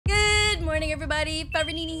morning, everybody. Forever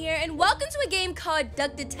Nenaa here, and welcome to a game called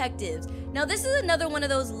Duck Detectives. Now, this is another one of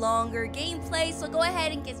those longer gameplays, so go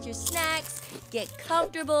ahead and get your snacks, get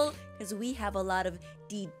comfortable, because we have a lot of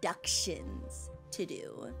deductions to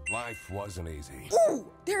do. Life wasn't easy.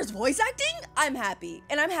 Ooh, there's voice acting? I'm happy.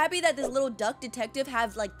 And I'm happy that this little duck detective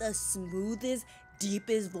has like the smoothest,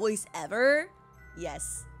 deepest voice ever.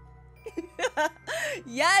 Yes.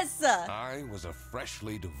 Yes! I was a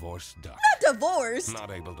freshly divorced duck. Not divorced! Not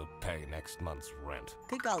able to pay next month's rent.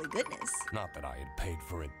 Good golly goodness. Not that I had paid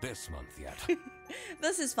for it this month yet.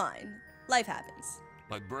 This is fine. Life happens.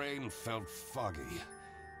 My brain felt foggy,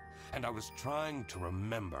 and I was trying to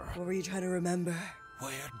remember. What were you trying to remember?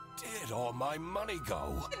 Where did all my money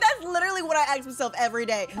go? That's literally what I ask myself every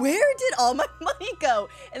day. Where did all my money go?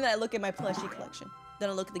 And then I look at my plushie collection. Then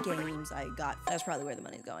I look at the games I got. That's probably where the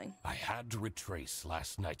money's going. I had to retrace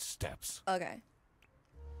last night's steps. Okay.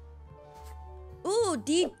 Ooh,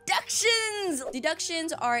 deductions!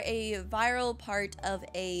 Deductions are a viral part of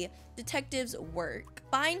a detective's work.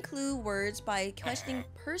 Find clue words by questioning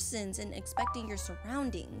persons and expecting your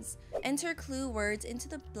surroundings. Enter clue words into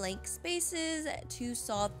the blank spaces to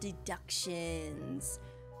solve deductions.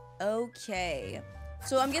 Okay.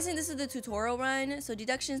 So I'm guessing this is the tutorial run. So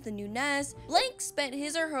deductions, the new nest. Blank spent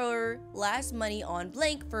his or her last money on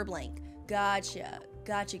blank for blank. Gotcha.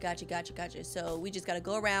 Gotcha. So we just gotta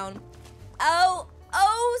go around. Oh,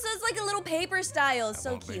 so it's like a little paper style.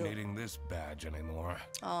 So cute. I won't be needing this badge anymore.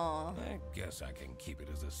 Aw. I guess I can keep it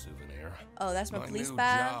as a souvenir. Oh, that's my police new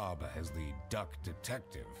badge? job as the duck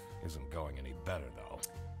detective isn't going any better, though.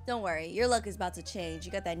 Don't worry, your luck is about to change.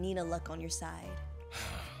 You got that Nina luck on your side.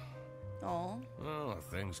 Aw. Well, if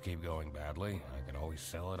things keep going badly, I can always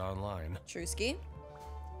sell it online. Truski.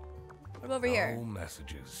 What about over here? No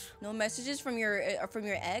messages. No messages from your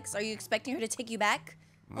ex? Are you expecting her to take you back?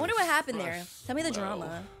 I wonder what happened there. Tell me the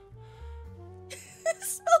drama. It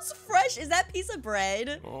smells fresh. Is that piece of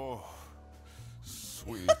bread? Oh,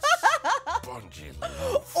 sweet, spongy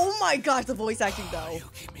loaf. Oh my gosh, the voice acting though. You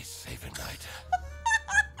keep me safe at night.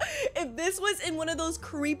 If this was in one of those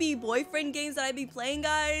creepy boyfriend games that I'd be playing,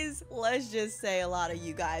 guys, let's just say a lot of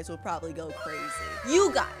you guys will probably go crazy. You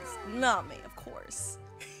guys, not me, of course.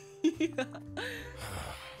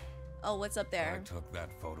 Oh, what's up there? I took that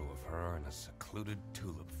photo of her in a secluded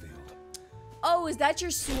tulip field. Oh, is that your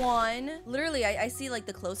swan? Literally, I see like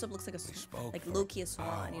the close-up looks like a like low-key a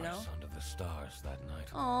swan, you know? Under the stars that night.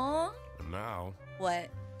 Aww. And now, what?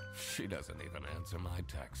 She doesn't even answer my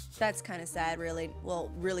texts. That's kind of sad, really.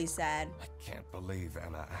 Well, really sad. I can't believe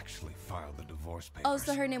Anna actually filed the divorce papers. Oh,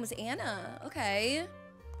 so her name was Anna. Okay.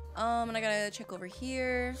 And I gotta check over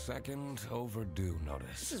here. Second overdue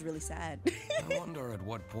notice. This is really sad. I wonder at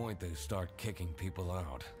what point they start kicking people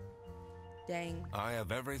out. Dang. I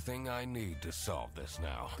have everything I need to solve this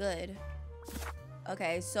now. Good.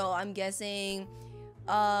 Okay, so I'm guessing,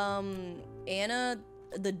 Anna,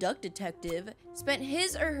 the duck detective, spent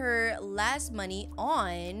his or her last money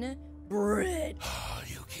on bread.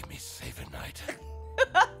 You keep me safe at night.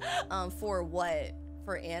 For what?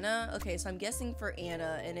 For Anna? Okay, so I'm guessing for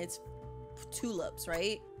Anna, and it's tulips,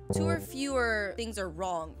 right? 2 or fewer things are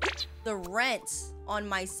wrong. The rent on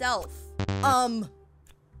myself.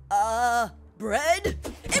 Bread?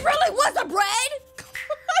 It really was a bread? Oh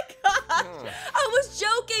my gosh. I was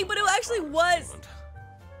joking, but it actually was.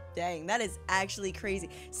 Dang, that is actually crazy.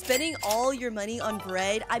 Spending all your money on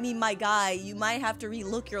bread, I mean, my guy, you might have to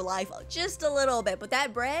relook your life just a little bit, but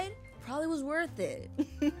that bread probably was worth it.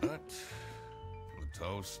 But the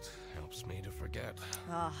toast helps me to forget.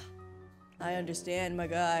 Ah, I understand, my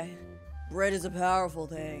guy. Bread is a powerful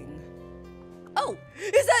thing. Oh,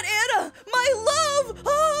 is that Anna? My love!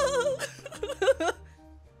 Ah!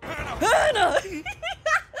 Anna!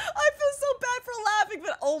 I feel so bad for laughing,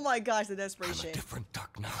 but oh my gosh, the desperation. I'm a different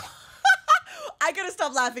duck now. I gotta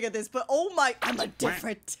stop laughing at this, but oh my, I'm a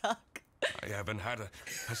different duck. I haven't had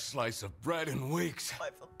a slice of bread in weeks. I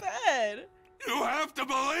feel bad. You have to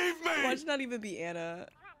believe me! Why'd you not even be Anna?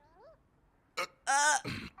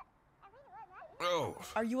 Oh.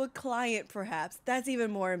 Are you a client, perhaps? That's even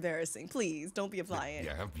more embarrassing. Please, don't be a client.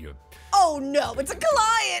 Yeah, you. Oh no, it's a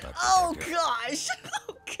client! Oh Okay. gosh!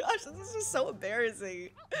 Oh gosh, this is so embarrassing.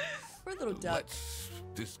 Poor little duck. Let's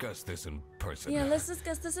discuss this in person. Yeah, let's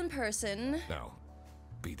discuss this in person. Now,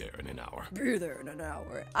 be there in an hour. Be there in an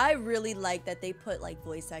hour. I really like that they put like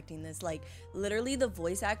voice acting this. Like literally the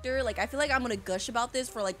voice actor, like I feel like I'm gonna gush about this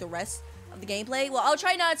for like the rest of the gameplay. Well, I'll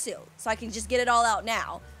try not to, so I can just get it all out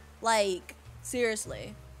now. Like,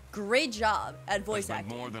 seriously, great job at voice I spent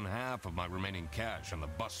acting. more than half of my remaining cash on the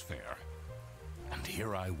bus fare. And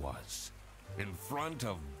here I was, in front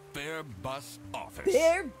of Fair bus office.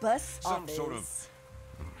 Fair bus Some office. sort of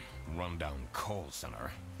rundown call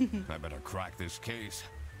center. I better crack this case,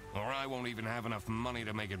 or I won't even have enough money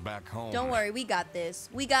to make it back home. Don't worry, we got this.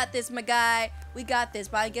 We got this, my guy. We got this.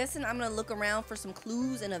 But I'm guessing I'm gonna look around for some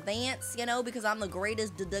clues in advance, you know, because I'm the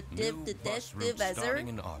greatest deductive New bus detective route ever. starting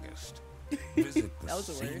in August. Visit the That was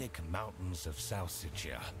a word. scenic mountains of South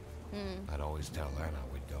Sitia. I'd always tell Lana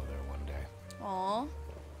we'd go there one day. Aw.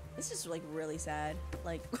 This is like really sad.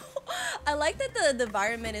 Like, I like that the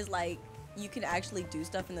environment is like, you can actually do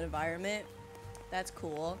stuff in the environment. That's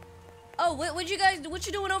cool. Oh, what you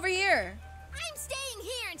doing over here? I'm staying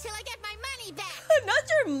here until I get my money back. Not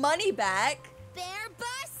your money back. Bear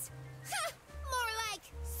bus? Huh, more like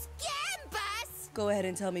scam bus. Go ahead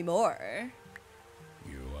and tell me more.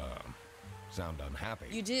 You, sound unhappy.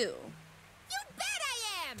 You do. You bet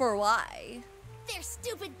I am. For why? Their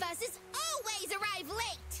stupid buses always arrive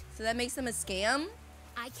late. So that makes them a scam?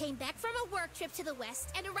 I came back from a work trip to the west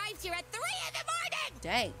and arrived here at 3 in the morning.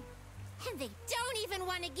 Dang. And they don't even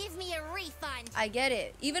want to give me a refund. I get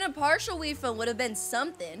it. Even a partial refund would have been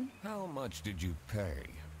something. How much did you pay?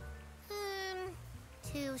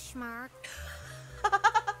 2 schmark.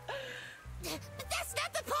 But that's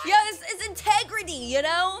not the point. Yeah, it's integrity, you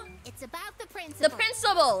know? It's about the principle. The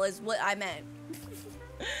principle is what I meant.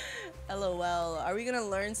 LOL. Are we gonna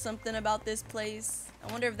learn something about this place?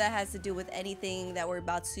 I wonder if that has to do with anything that we're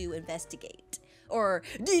about to investigate. Or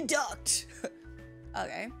deduct.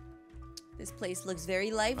 Okay. This place looks very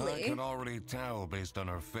I lively. could already tell based on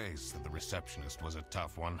her face that the receptionist was a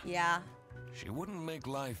tough one. Yeah. She wouldn't make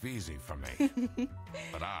life easy for me.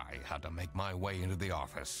 But I had to make my way into the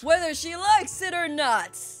office. Whether she likes it or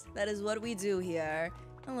not. That is what we do here.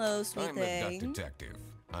 Hello, sweet I'm a duck thing. detective.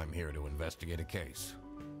 I'm here to investigate a case.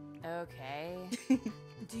 Okay.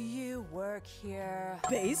 Do you work here?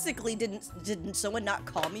 Basically, didn't someone not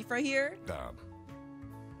call me for here?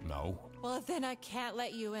 No. Well, then I can't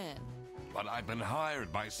let you in. But I've been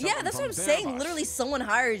hired by someone Yeah, that's what I'm from saying. Airbus. Literally, someone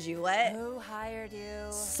hired you. What? Who hired you?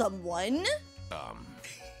 Someone?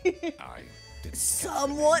 I didn't.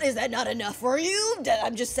 Someone? Is that not enough for you?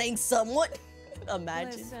 I'm just saying someone.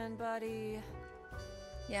 Imagine. Listen, buddy.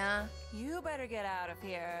 Yeah. You better get out of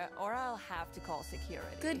here, or I'll have to call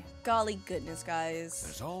security. Good golly goodness, guys.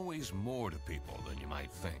 There's always more to people than you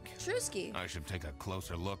might think. Truski. I should take a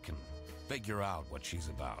closer look and figure out what she's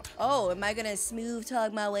about. Oh, am I gonna smooth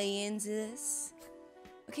talk my way into this?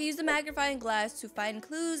 Okay, use the magnifying glass to find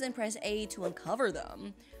clues and press A to uncover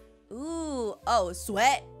them. Ooh, oh,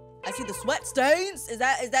 sweat. I see the sweat stains. Is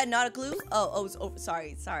that not a clue? Oh,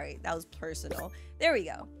 sorry. That was personal. There we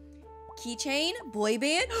go. Keychain, boy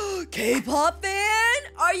band, K-pop fan.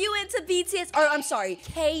 Are you into BTS? Or I'm sorry,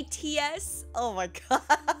 KTS. Oh my gosh.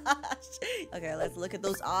 Okay, let's look at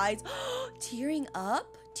those eyes. Tearing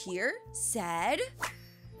up, tear, sad.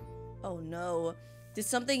 Oh no, did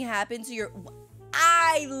something happen to your?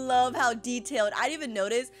 I love how detailed. I didn't even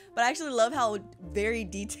notice, but I actually love how very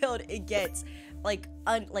dethiled it gets. Like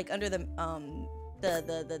under the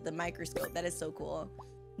microscope. That is so cool.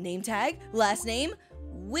 Name tag, last name,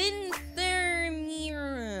 Wintermere.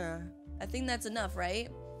 I think that's enough, right?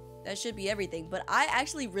 That should be everything. But I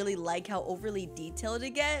actually really like how overly detailed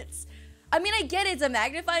it gets. I mean, I get it's a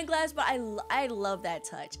magnifying glass, but I love that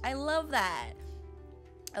touch. I love that.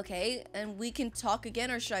 Okay, and we can talk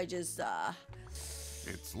again, or should I just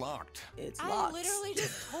It's locked. It's I locked. literally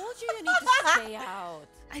just told you you need to stay out.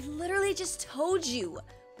 I literally just told you.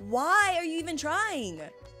 Why are you even trying?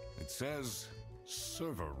 It says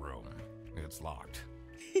server room. It's locked.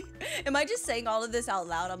 Am I just saying all of this out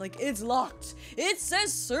loud? I'm like, it's locked. It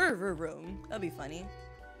says server room. That'd be funny.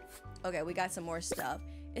 Okay, we got some more stuff.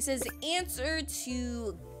 It says answer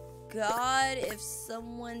to God if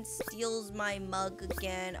someone steals my mug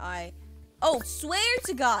again. Oh, swear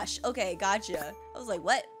to gosh. Okay, gotcha. I was like,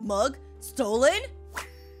 what? Mug? Stolen?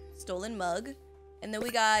 Stolen mug. And then we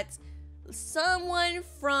got someone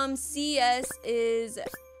from CS is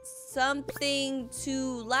something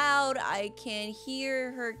too loud. I can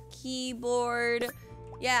hear her keyboard.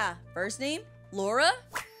 Yeah, first name? Laura?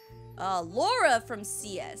 Laura from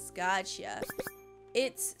CS. Gotcha.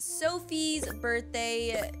 It's Sophie's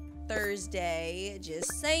birthday Thursday.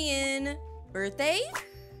 Just saying. Birthday?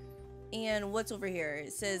 And what's over here?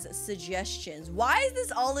 It says suggestions. Why is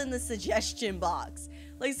this all in the suggestion box?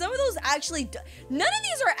 Like, some of those actually, none of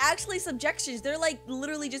these are actually suggestions. They're like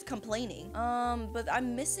literally just complaining. But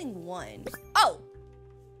I'm missing one. Oh,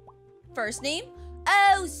 first name,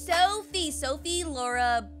 Oh, Sophie. Sophie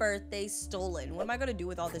Laura birthday stolen. What am I gonna do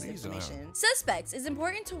with all this information? Suspects. It's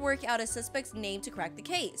important to work out a suspect's name to crack the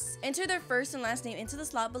case. Enter their first and last name into the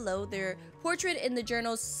slot below their portrait in the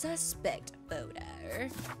journal's suspect photo.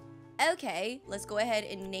 Okay, let's go ahead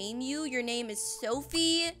and name you. Your name is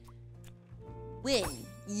Sophie Win.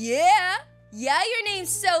 Yeah, your name's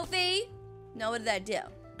Sophie. Now what did that do?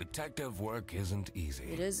 Detective work isn't easy.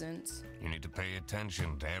 It isn't. You need to pay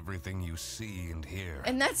attention to everything you see and hear.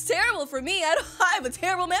 And that's terrible for me. I have a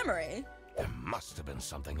terrible memory. There must have been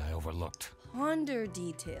something I overlooked. Ponder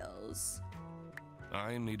details.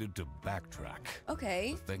 I needed to backtrack.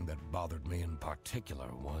 Okay. The thing that bothered me in particular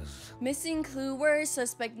was... Missing clue word,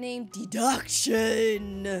 suspect name,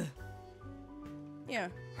 de-duck-tion. Yeah.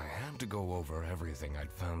 I had to go over everything I'd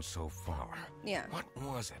found so far. Yeah. What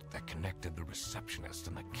was it that connected the receptionist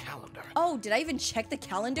and the calendar? Oh, did I even check the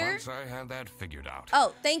calendar? Once I had that figured out.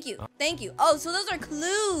 Oh, thank you. Thank you. Oh, so those are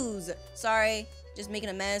clues. Sorry, just making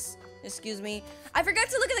a mess. Excuse me. I forgot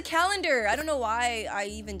to look at the calendar. I don't know why I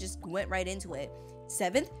even just went right into it.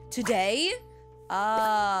 7th, today?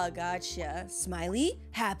 Ah, gotcha. Smiley,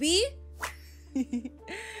 happy?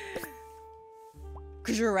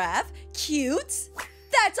 Giraffe, cute.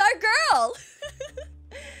 That's our girl.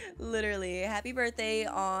 Literally, happy birthday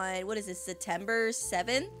on, what is this, September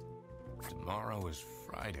 7th? Tomorrow is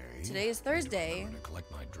Friday. Today is Thursday. I'm going to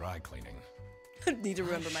collect my dry cleaning. Need to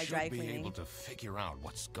remember my dry I should be cleaning. able to figure out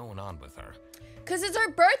what's going on with her. Cause it's her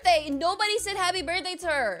birthday and nobody said happy birthday to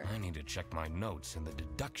her. I need to check my notes in the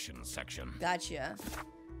deduction section. Gotcha.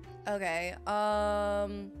 Okay,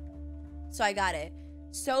 so I got it.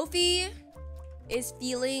 Sophie is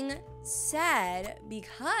feeling sad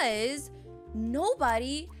because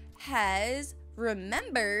nobody has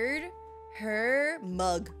remembered her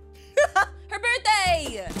mug. Her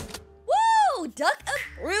birthday! Woo! Duck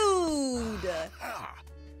approved! Ah,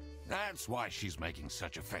 that's why she's making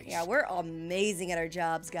such a face. Yeah, we're amazing at our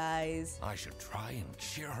jobs, guys. I should try and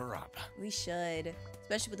cheer her up. We should.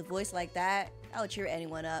 Especially with a voice like that. I would cheer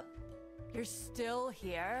anyone up. You're still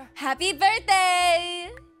here? Happy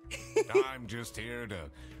birthday! I'm just here to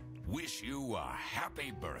wish you a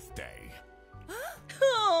happy birthday.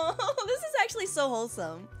 Oh, this is actually so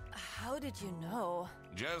wholesome. How did you know?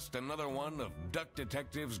 Just another one of Duck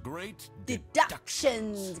Detective's great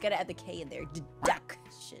Deductions. Gotta add the K in there.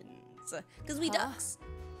 Deductions. Because we ducks.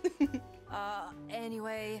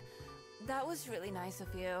 Anyway, that was really nice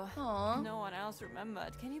of you. Aw. No one else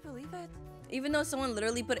remembered. Can you believe it? Even though someone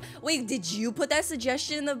literally put it. Wait, did you put that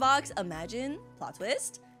suggestion in the box? Imagine. Plot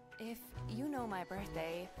twist. If you know my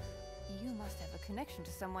birthday, you must have a connection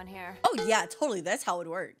to someone here. Oh, yeah, totally. That's how it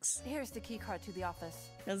works. Here's the key card to the office.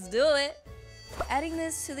 Let's do it. Adding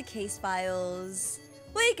this to the case files.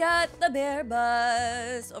 We got the bear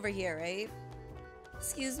bus. Over here, right?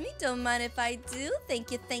 Excuse me, don't mind if I do.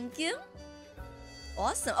 Thank you, thank you.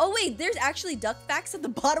 Awesome. Oh, wait, there's actually duck facts at the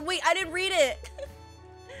bottom. Wait, I didn't read it.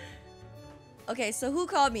 Okay, so who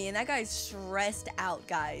called me? And that guy's stressed out,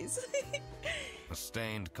 guys. The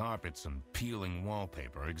stained carpets and peeling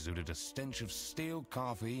wallpaper exuded a stench of stale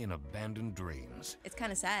coffee and abandoned dreams. It's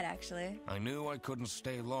kind of sad, actually. I knew I couldn't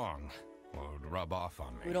stay long, or it would rub off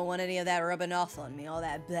on me. We don't want any of that rubbing off on me, all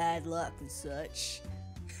that bad luck and such.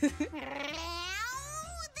 This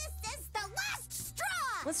is the last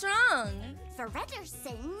straw! What's wrong?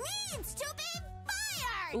 Fredersen needs to be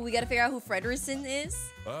fired! Ooh, we gotta figure out who Fredersen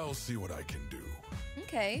is. I'll see what I can do.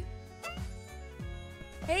 Okay.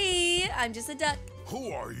 Hey, I'm just a duck.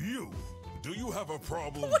 Who are you? Do you have a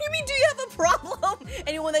problem? What do you mean, do you have a problem?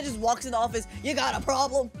 Anyone that just walks in the office, you got a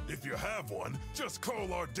problem. If you have one, just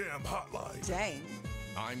call our damn hotline. Dang.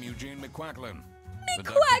 I'm Eugene McQuacklin. the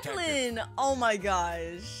Duck Detective. McQuacklin! Oh my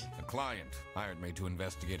gosh. A client hired me to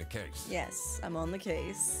investigate a case. Yes, I'm on the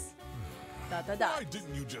case. Dot, dot, Why dot.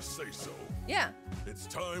 didn't you just say so? Yeah. It's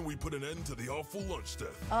time we put an end to the awful lunch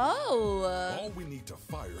death. Oh. All we need to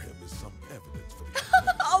fire him is some evidence for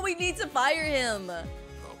the Oh, we need to fire him. I'll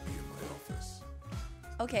be in my office.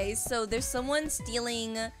 Okay, so there's someone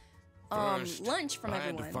stealing First, lunch from I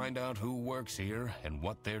everyone. had to find out who works here and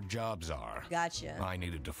what their jobs are. Gotcha. I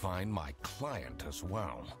needed to find my client as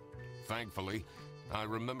well. Thankfully, I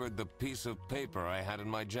remembered the piece of paper I had in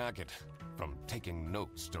my jacket from taking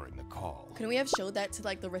notes during the call. Couldn't we have showed that to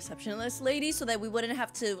like the receptionist lady so that we wouldn't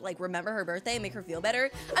have to like remember her birthday and make her feel better?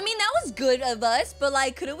 I mean, that was good of us, but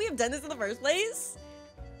like, couldn't we have done this in the first place?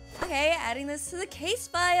 Okay, adding this to the case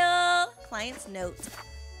file. Client's note.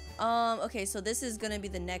 Okay, so this is gonna be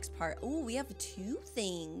the next part. Ooh, we have two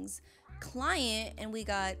things. Client, and we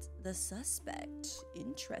got the suspect.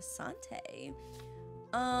 Interessante.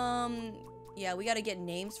 Yeah, we gotta get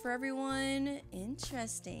names for everyone.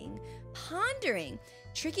 Interesting. Pondering.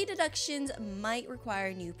 Tricky deductions might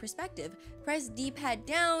require new perspective. Press D-pad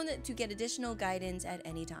down to get additional guidance at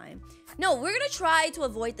any time. No, we're gonna try to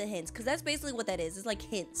avoid the hints, because that's basically what that is. It's like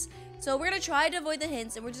hints. So we're gonna try to avoid the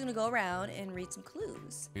hints, and we're just gonna go around and read some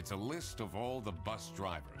clues. It's a list of all the bus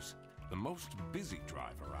drivers. The most busy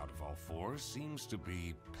driver out of all four seems to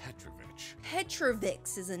be Petrovich.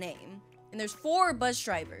 Petrovix is a name. And there's 4 bus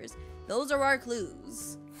drivers. Those are our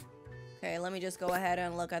clues. Okay, let me just go ahead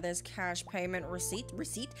and look at this cash payment receipt.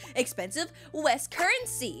 Expensive. West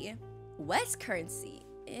currency. West currency.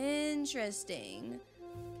 Interesting.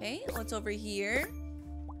 Okay, what's over here?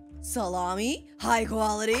 Salami. High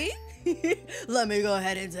quality. Let me go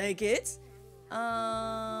ahead and take it. It's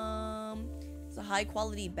a high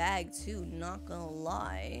quality bag too, not gonna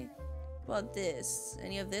lie. What about this?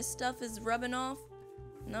 Any of this stuff is rubbing off?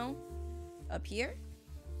 No? Up here?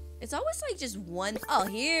 It's always like just one. Oh,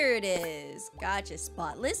 here it is. Gotcha.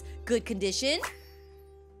 Spotless. Good condition.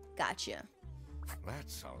 Gotcha.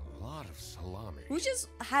 That's a lot of salami. Who just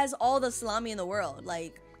has all the salami in the world?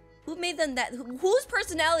 Like, who made them that? Whose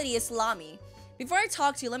personality is salami? Before I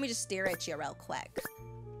talk to you, let me just stare at you real quick.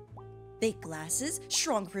 Thick glasses,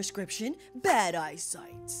 strong prescription, bad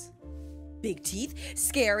eyesight. Big teeth,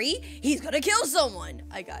 scary, he's gonna kill someone.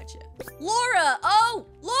 I gotcha. Laura! Oh,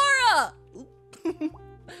 Laura!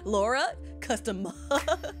 Laura, custom mug.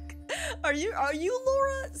 Are you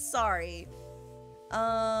Laura? Sorry.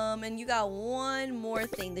 And you got one more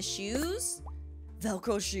thing. The shoes,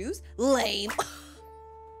 Velcro shoes, lame.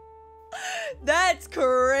 That's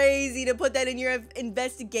crazy to put that in your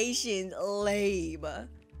investigation. Lame.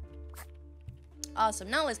 Awesome.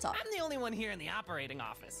 Now let's talk. I'm the only one here in the operating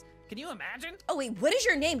office. Can you imagine? Oh wait, what is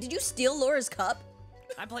your name? Did you steal Laura's cup?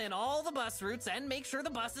 I plan all the bus routes and make sure the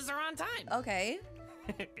buses are on time. Okay.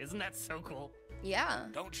 Isn't that so cool? Yeah.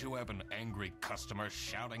 Don't you have an angry customer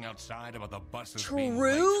shouting outside about the buses being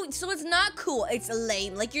True. late? So it's not cool. It's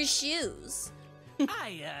lame, like your shoes.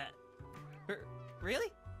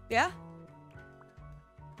 Really? Yeah.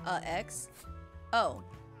 X. Oh.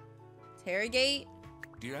 Interrogate.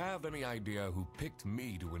 Do you have any idea who picked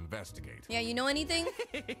me to investigate? Yeah, you know anything?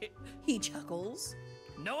 He chuckles.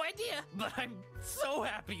 No idea, but I'm so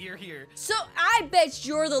happy you're here. So I bet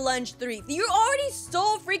you're the lunch thief. You already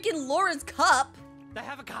stole freaking Laura's cup. I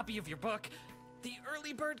have a copy of your book. The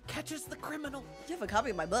early bird catches the criminal. You have a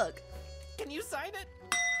copy of my book. Can you sign it?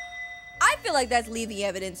 I feel like that's leaving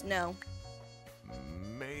evidence. No.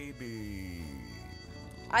 Maybe.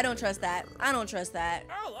 I don't trust that. I don't trust that.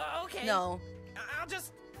 Oh, okay. No. I'll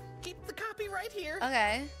just keep the copy right here.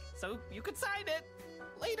 Okay. So you could sign it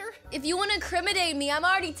later. If you want to incriminate me, I'm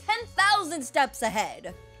already 10,000 steps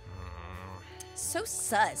ahead. So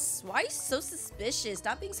sus. Why are you so suspicious?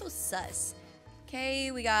 Stop being so sus.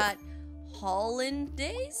 Okay, we got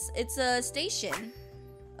Hollandaise. It's a station.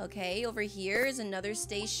 Okay, over here is another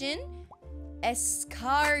station.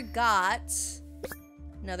 Escargot.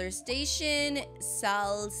 Another station.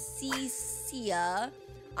 Salsicia.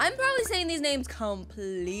 I'm probably saying these names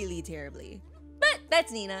completely terribly. But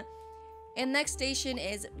that's Nina. And next station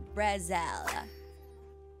is Brazil.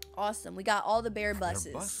 Awesome. We got all the bear buses.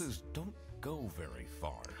 Their buses don't go very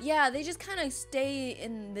far. Yeah, they just kind of stay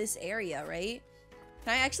in this area, right?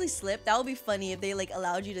 Can I actually slip? That would be funny if they like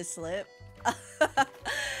allowed you to slip.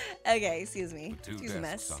 Okay, excuse me. The two Excuse the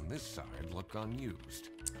desks mess. on this side look unused.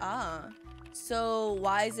 Ah. So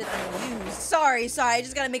why is it unused? Sorry, I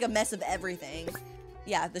just gotta make a mess of everything.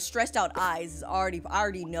 Yeah, the stressed out eyes is I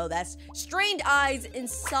already know that's strained eyes,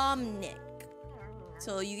 insomnic.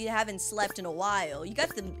 So you haven't slept in a while. You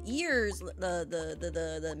got the ears,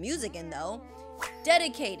 the music in though.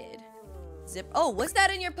 Dedicated. Zip. Oh, what's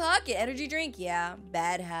that in your pocket? Energy drink? Yeah,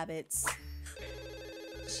 bad habits.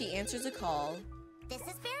 She answers a call. This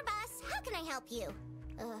is Fair Bus. How can I help you?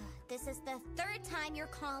 This is the 3rd time you're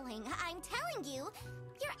calling. I'm telling you,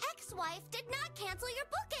 your ex-wife did not cancel your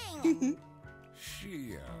booking.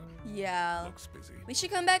 She, Yeah. looks busy. We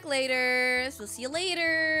should come back later. So we'll see you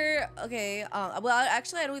later. Okay. Well,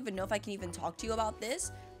 actually, I don't even know if I can even talk to you about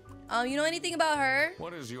this. You know anything about her?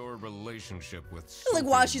 What is your relationship with Like Sophie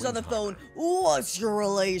while she's on the Windheimer? phone, what's your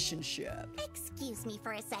relationship? Excuse me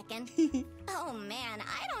for a second. Oh man,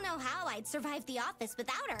 I don't know how I'd survive the office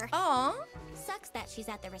without her. Aw. Sucks that she's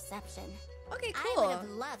at the reception. Okay, I cool. would have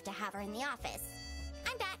loved to have her in the office.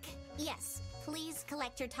 I'm back. Yes, please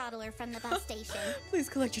collect your toddler from the bus station. Please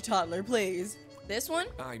collect your toddler, please. This one?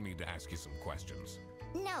 I need to ask you some questions.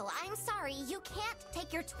 No, I'm sorry. You can't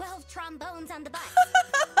take your 12 trombones on the bus.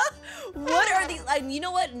 What are these? You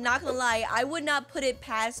know what? Not gonna lie, I would not put it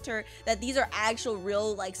past her that these are actual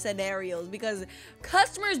real like scenarios because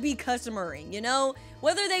customers be customering, you know,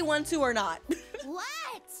 whether they want to or not.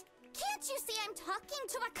 What? Can't you see I'm talking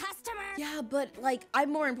to a customer? Yeah, but like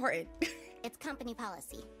I'm more important. It's company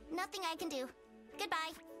policy. Nothing I can do.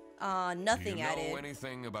 Goodbye. Nothing Do you added. know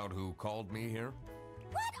anything about who called me here?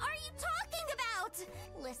 What are you talking about?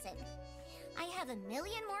 Listen, I have a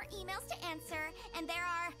million more emails to answer, and there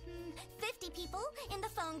are 50 people in the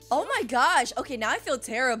phone queue. Oh my gosh. Okay, now I feel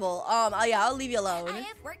terrible. Yeah, I'll leave you alone. I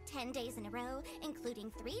have worked 10 days in a row,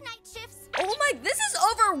 including 3 night shifts. Oh my, this is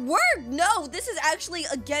overworked. No, this is actually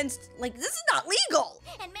against, like, this is not legal.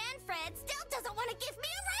 And Manfred still doesn't want to give me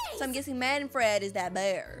a raise. So I'm guessing Manfred is that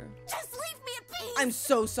bear. Just leave me in peace. I'm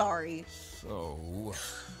so sorry. So...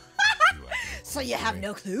 So you have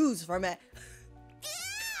no clues for me.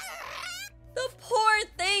 The poor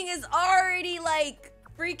thing is already like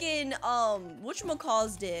freaking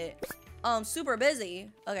whatchamacalls it? Super busy.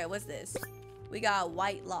 Okay, what's this? We got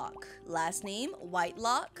Whitelock. Last name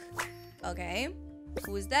Whitelock. Okay.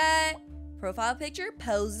 Who is that? Profile picture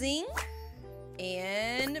posing.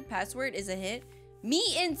 And password is a hint. Me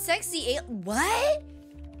and sexy what?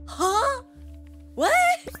 Huh? What?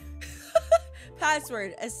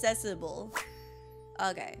 Password accessible.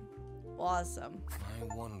 Okay. Awesome.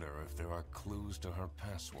 I wonder if there are clues to her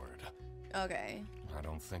password. Okay. I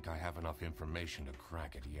don't think I have enough information to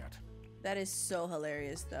crack it yet. That is so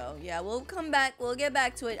hilarious, though. Yeah, we'll come back. We'll get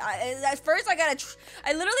back to it. At first, I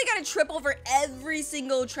literally gotta trip over every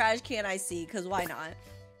single trash can I see, because why not?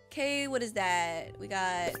 Okay, what is that? We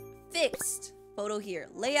got fixed. Photo here.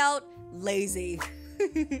 Layout, lazy.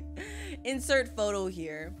 Insert photo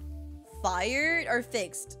here. Fired or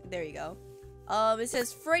fixed. There you go. It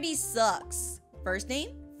says Freddy sucks. First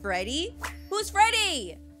name, Freddy. Who's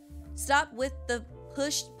Freddy? Stop with the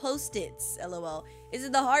push post-its. LOL. Is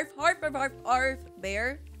it the harf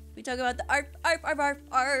bear? We talk about the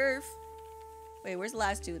arf. Wait, where's the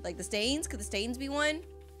last two? Like the stains? Could the stains be one?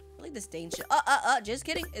 I like the stain shit. Just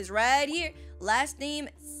kidding. It's right here. Last name,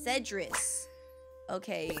 Cedris.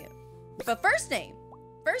 Okay. But first name,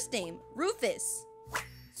 Rufus.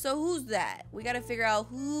 So who's that? We gotta figure out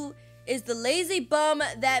who is the lazy bum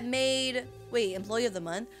that made... Wait, employee of the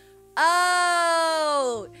month?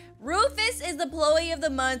 Oh! Rufus is the employee of the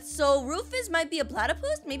month, so Rufus might be a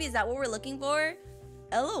platypus? Maybe is that what we're looking for?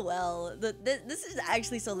 LOL. This is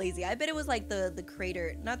actually so lazy. I bet it was like the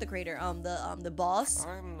creator, not the creator, the boss.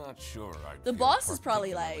 I'm not sure. The boss is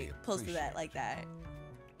probably like posted that like that.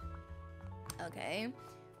 Okay.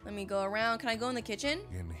 Let me go around. Can I go in the kitchen?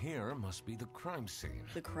 In here must be the crime scene.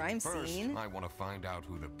 The crime scene? First, I want to find out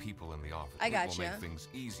who the people in the office. I It gotcha. will make things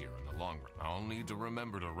easier in the long run. I'll need to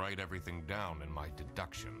remember to write everything down in my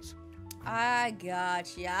deductions. I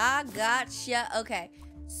gotcha. Okay.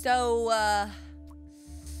 So,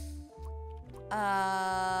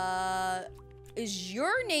 is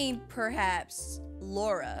your name perhaps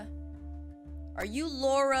Laura? Are you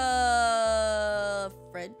Laura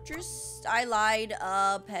Fredris? I lied,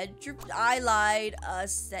 I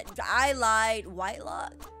lied,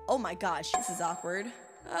 Whitelock? Oh my gosh, this is awkward.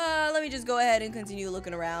 Let me just go ahead and continue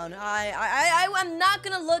looking around. I'm not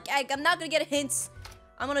gonna I'm not gonna get hints.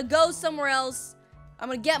 I'm gonna go somewhere else. I'm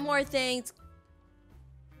gonna get more things.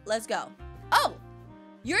 Let's go. Oh,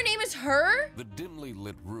 your name is her? The dimly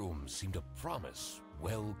lit room seemed to promise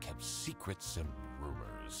well-kept secrets and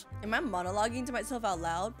rumors. Am I monologuing to myself out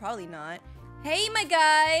loud? Probably not. Hey, my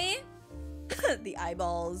guy. The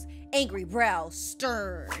eyeballs. Angry brow.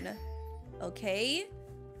 Stern. Okay.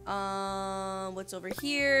 What's over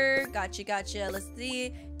here? Gotcha. Let's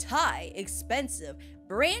see. Tie. Expensive.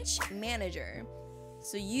 Branch manager.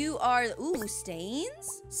 So you are, ooh,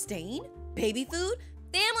 stains? Stain? Baby food?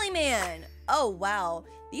 Family man. Oh, wow.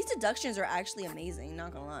 These deductions are actually amazing,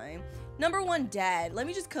 not gonna lie. Number 1, dad. Let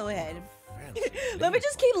me just go ahead. Let me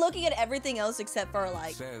just keep looking at everything else except for,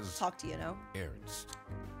 like, talk to you, know? Ernst.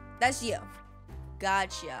 That's you.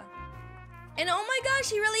 Gotcha. And oh my gosh,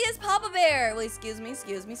 he really is Papa Bear. Wait, excuse me. It's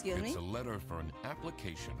a letter for an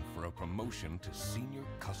application for a promotion to senior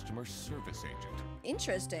customer service agent.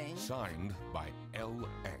 Interesting. Signed by L.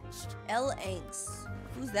 Angst. L. Angst.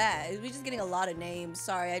 Who's that? We're just getting a lot of names.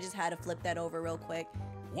 Sorry, I just had to flip that over real quick.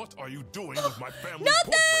 What are you doing with my family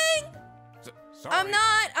Nothing! portrait? Sorry. I'm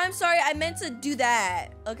not. I'm sorry. I meant to do that.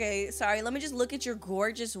 Okay, sorry. Let me just look at your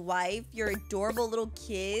gorgeous wife, your adorable little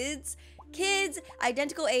kids. Kids,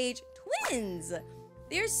 identical age, twins.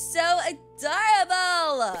 They're so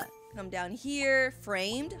adorable. Come down here.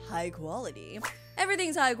 Framed, high quality.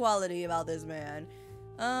 Everything's high quality about this man.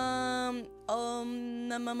 I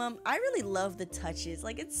really love the touches.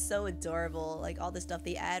 Like, it's so adorable. Like, all the stuff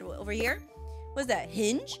they add over here. What's that?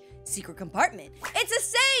 Hinge? Secret compartment. It's a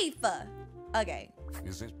safe! Okay.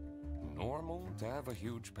 Is it normal to have a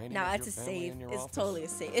huge painting No, of it's a your family safe. in your It's office? totally a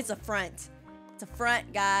safe. It's a front. It's a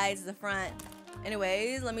front, guys. It's a front.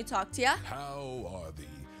 Anyways, let me talk to ya. How are the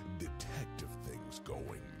detective things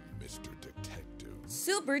going, Mr. Detective?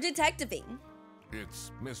 Super detectiving.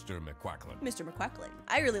 It's Mr. McQuacklin. Mr. McQuacklin.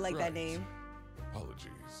 I really like that Right. name.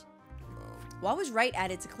 Apologies. Why was right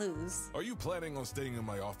added to clues? Are you planning on staying in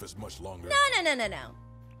my office much longer? No.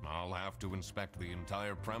 I'll have to inspect the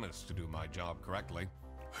entire premise to do my job correctly.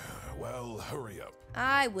 Well, hurry up.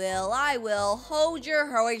 I will. Hold your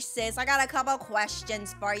horses. I got a couple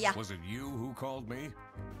questions for ya. Was it you who called me?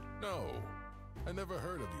 No, I never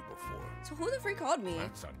heard of you before. So who the freak called me?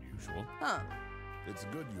 That's unusual. Huh. It's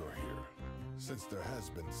good you're here, since there has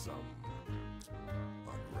been some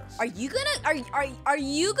unrest. Are you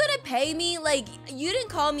gonna pay me? Like, you didn't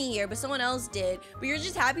call me here, but someone else did. But you're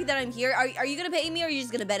just happy that I'm here. Are you gonna pay me, or are you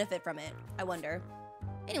just gonna benefit from it? I wonder.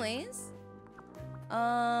 Anyways,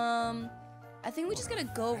 I think we just gotta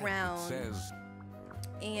go It around says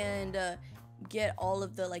and get all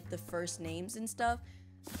of the the first names and stuff.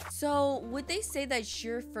 So would they say that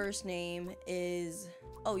your first name is?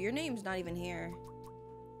 Oh, your name's not even here.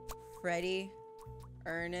 Freddie,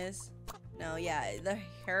 Ernest. No, yeah, the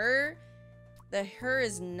her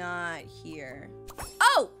is not here.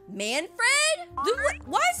 Oh, Manfred?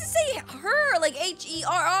 Why does it say her, like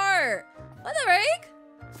H-E-R-R? What the heck?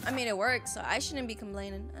 I mean, it works, so I shouldn't be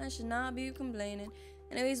complaining. I should not be complaining.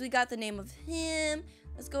 Anyways, we got the name of him.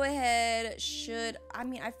 Let's go ahead.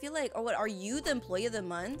 I feel like, or what, are you the employee of the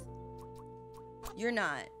month? You're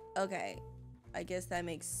not. Okay. I guess that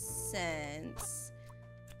makes sense.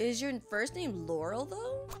 Is your first name Laurel,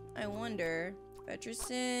 though? I wonder.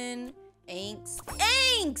 Fetcherson. Angst!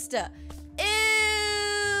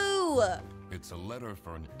 Ew! it's a letter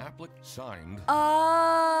for an applicant signed.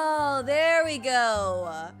 Oh, there we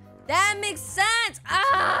go. That makes sense.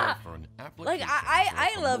 Ah! For an Like, application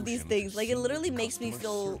I for love these promotion things. to Like, it senior literally makes me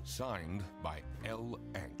customer feel service, signed by L.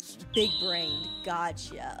 Angst. big brained.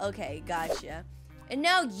 Gotcha. Okay, gotcha. And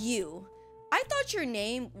now you. I thought your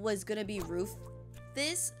name was gonna be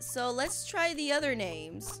Rufus, so let's try the other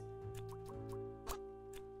names.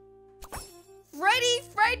 Freddie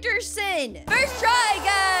Frederson! First try,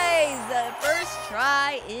 guys! First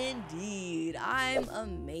try indeed. I'm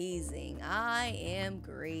amazing. I am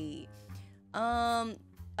great.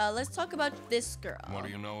 Let's talk about this girl. What do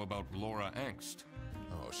you know about Laura Angst?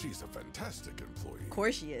 Oh, she's a fantastic employee. Of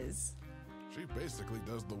course she is. She basically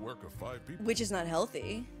does the work of 5 people. Which is not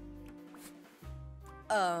healthy.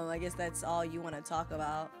 I guess that's all you want to talk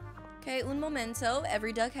about. Okay, un momento.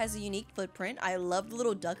 Every duck has a unique footprint. I love the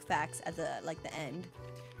little duck facts at the end.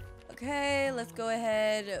 Okay, let's go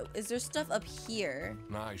ahead. Is there stuff up here?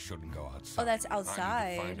 I shouldn't go outside. Oh, that's I need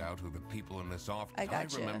outside. to find out who the people in this office. I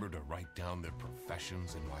gotcha. remember to write down their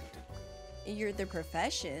professions and write it. Their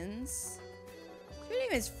professions. Your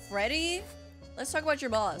name is Freddie? Let's talk about your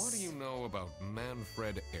boss. What do you know about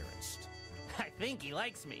Manfred Ernst? I think he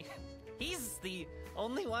likes me. He's the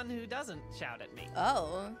only one who doesn't shout at me.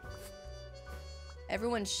 Oh.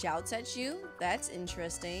 Everyone shouts at you? That's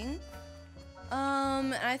interesting.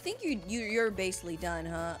 I think you're basically done,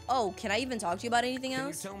 huh? Oh, can I even talk to you about anything Can you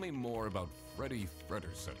else? tell me more about Freddie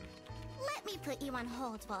Frederson? Let me put you on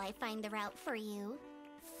hold while I find the route for you.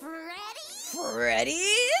 Freddie?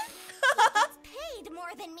 Freddie? Gets paid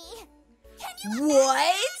more than me. Can you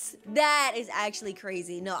What? That is actually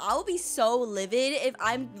crazy. No, I will be so livid if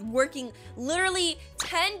I'm working literally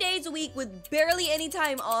 10 days a week with barely any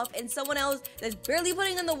time off and someone else that's barely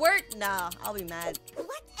putting in the work. Nah, I'll be mad.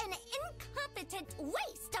 What an incompetent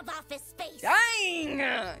waste of office space. Dang!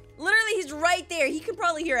 Literally, he's right there. He can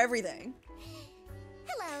probably hear everything.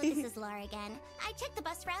 Hello, this is Laura again. I checked the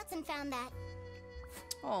bus routes and found that.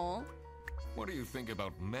 Oh. What do you think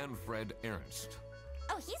about Manfred Ernst?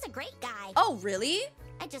 Oh, he's a great guy. Oh, really?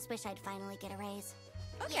 I just wish I'd finally get a raise.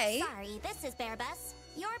 Okay. Yeah, sorry, this is Bear Bus.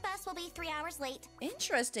 Your bus will be 3 hours late.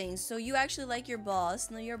 Interesting. So you actually like your boss,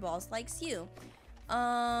 and your boss likes you.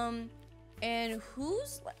 And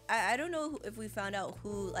who's... I don't know if we found out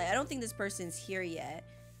who... Like, I don't think this person's here yet.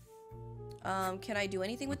 Can I do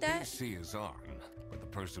anything with that? PC is on, but the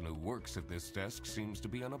person who works at this desk seems to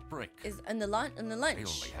be on a break. Is in the lunch? They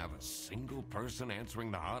only have a single person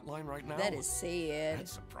answering the hotline right now? That is sad.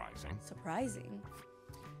 That's surprising. Surprising.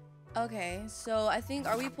 Okay, so I think,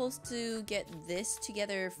 are we supposed to get this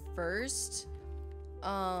together first?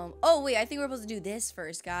 Oh wait, I think we're supposed to do this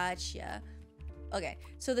first. Gotcha. Okay,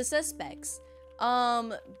 so the suspects.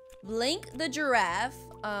 Blink the giraffe.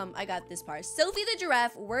 I got this part. Sophie the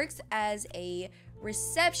giraffe works as a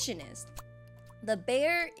receptionist. The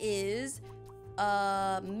bear is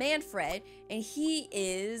Manfred, and he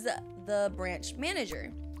is the branch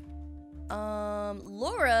manager.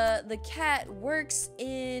 Laura the cat works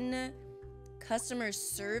in customer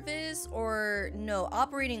service, or no,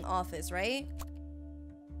 operating office, right?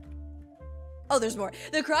 Oh, there's more.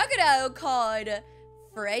 The crocodile called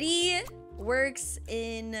Freddy works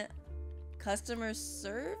in customer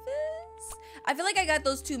service? I feel like I got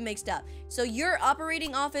those two mixed up. So your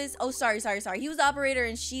operating office, oh, sorry. He was the operator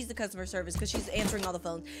and she's the customer service because she's answering all the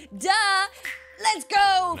phones. Duh! Let's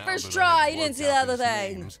go! Now First that try, I you didn't worked see the out other these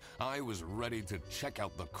thing. names, I was ready to check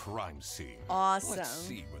out the crime scene. Awesome. Let's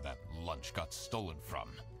see where that lunch got stolen from.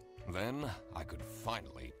 Then I could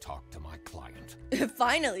finally talk to my client.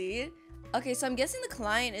 Finally. Okay, so I'm guessing the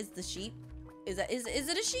client is the sheep. Is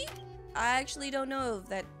it a sheep? I actually don't know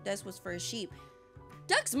if that's what's for a sheep.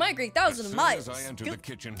 Ducks migrate thousands of miles. As I entered the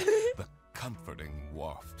kitchen, the comforting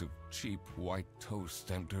waft of cheap white toast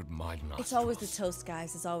entered my nostrils. It's always the toast,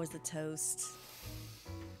 guys. It's always the toast.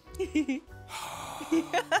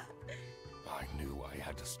 I knew I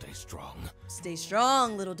had to stay strong. Stay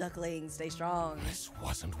strong, little duckling. Stay strong. This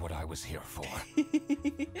wasn't what I was here for.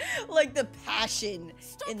 Like the passion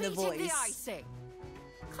Stop in the eating voice. the icing.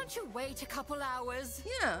 Can't you wait a couple hours?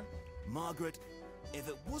 Yeah. Margaret, if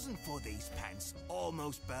it wasn't for these pants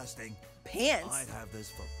almost bursting, Pants. I'd have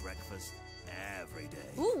this for breakfast every day.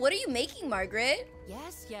 Ooh, what are you making, Margaret?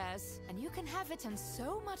 Yes. And you can have it and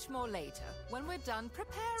so much more later when we're done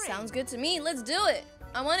preparing. Sounds good to me. Let's do it.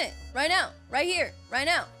 I want it. Right now. Right here. Right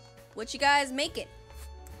now. What you guys making?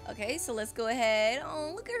 Okay, so let's go ahead.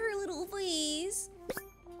 Oh, look at her little face.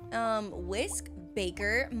 Whisk,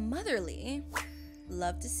 baker, motherly.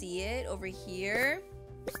 Love to see it. Over here.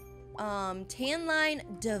 Tan line,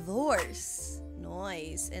 divorce.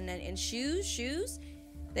 Nice. And then in shoes.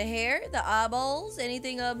 The hair, the eyeballs,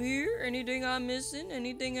 anything up here? Anything I'm missing?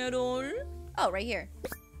 Anything at all? Oh, right here.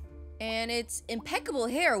 And it's impeccable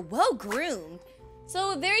hair, well groomed.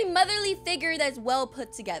 So a very motherly figure that's well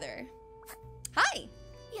put together. Hi.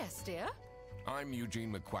 Yes, dear. I'm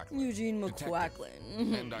Eugene McQuacklin. Eugene detective,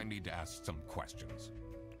 McQuacklin. and I need to ask some questions.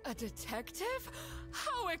 A detective?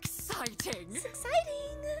 How exciting! It's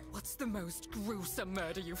exciting. What's the most gruesome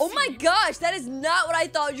murder you've Oh seen? my gosh, that is not what I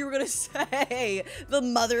thought you were gonna say. The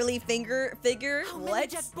motherly figure. How many What?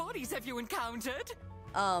 dead bodies have you encountered?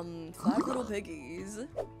 5 little piggies.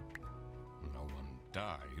 No one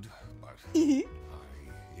died, but I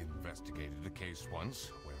investigated a case once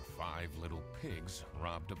where 5 little pigs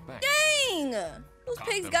robbed a bank. Dang! Those Caught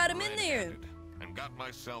pigs them got him in there. red-handed, and got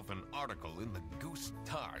myself an article in the Goose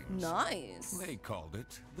Times. Nice. They called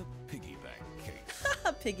it the Piggy Bank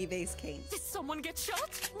case. Piggy base case. Did someone get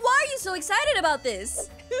shot? Why are you so excited about this?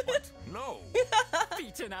 What? No.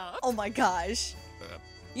 Beaten up? Oh my gosh. Uh,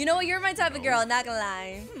 You know what? You're my type of No. girl, not gonna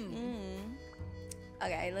lie.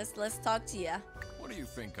 Okay, let's talk to ya. what do you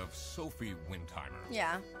think of Sophie Windheimer?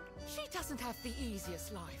 Yeah. She doesn't have the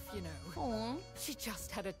easiest life, you know. Aw. She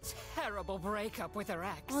just had a terrible breakup with her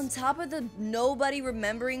ex. On top of the nobody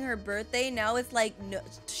remembering her birthday, now it's like no,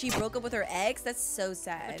 she broke up with her ex. That's so But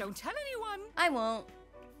sad. don't tell anyone. I won't.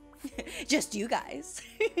 Just you guys.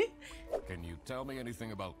 Can you tell me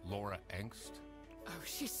anything about Laura Engst? Oh,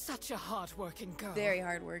 she's such a hard-working girl. Very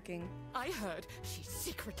hardworking. I heard she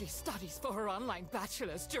secretly studies for her online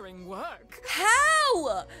bachelor's during work.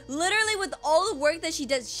 How? Literally, with all the work that she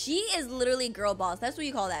does, she is literally girl boss. That's what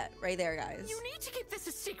you call that right there, guys. You need to keep this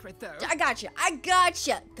a secret, though. I gotcha.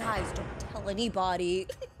 Guys, don't tell anybody.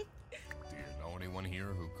 Do you know anyone here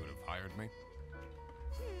who could have hired me?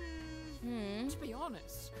 To be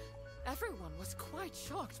honest, everyone was quite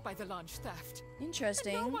shocked by the lunch theft.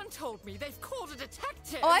 Interesting. No one told me they've called a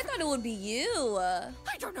detective. Oh, I thought it would be you. I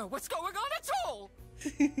don't know what's going on at all.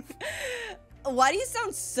 Why do you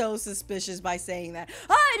sound so suspicious by saying that?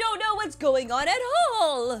 I don't know what's going on at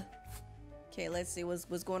all. Okay, let's see what's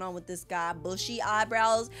going on with this guy. Bushy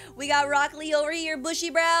eyebrows. We got Rock Lee over here,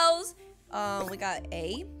 bushy brows. We got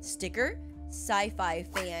a sticker, sci-fi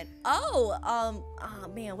fan. Oh,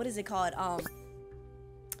 man, what is it called?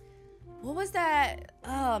 What was that?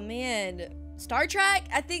 Oh man, Star Trek?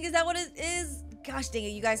 I think, is that what it is? Gosh dang it,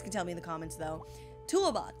 you guys can tell me in the comments though.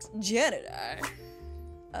 Toolbox, janitor.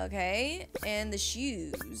 Okay, and the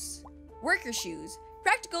shoes. Worker shoes.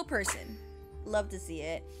 Practical person. Love to see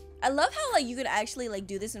it. I love how like you could actually like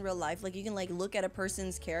do this in real life. Like you can like look at a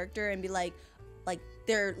person's character and be like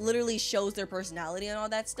they're literally shows their personality and all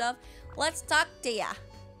that stuff. Let's talk to ya.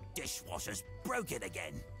 Dishwasher's broken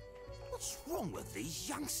again. What's wrong with these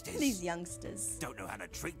youngsters? These youngsters. Don't know how to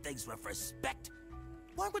treat things with respect.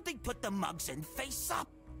 Why would they put the mugs in face up?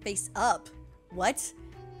 Face up? What?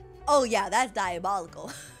 Oh yeah, that's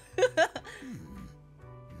diabolical. Maybe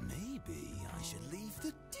I should leave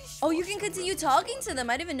the dishwasher. Oh, you can continue talking to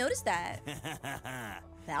them. I didn't even notice that.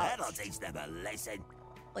 That'll teach them a lesson.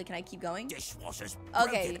 Wait, can I keep going? Dishwasher's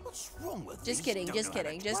Okay. broken. What's wrong with Just these? kidding, Don't just know how to-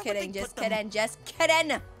 kidding, just Why would they kidding, just put them- kidding, just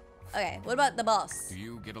kidding. Okay, what about the boss? Do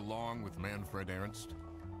you get along with Manfred Ernst?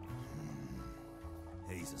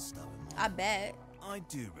 He's a stubborn one. I bet. I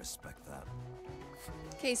do respect that.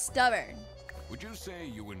 Okay, stubborn. Would you say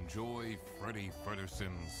you enjoy Freddy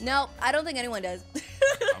Fredderson's Nope, I don't think anyone does.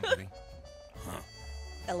 company?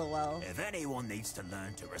 LOL. If anyone needs to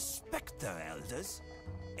learn to respect their elders,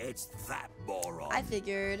 it's that moron. I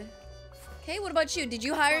figured. Okay, what about you? Did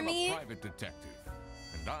you hire I'm me? a private detective,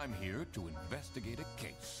 and I'm here to investigate a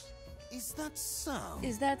case. Is that so?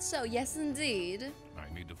 Is that so? Yes, indeed.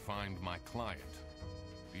 I need to find my client.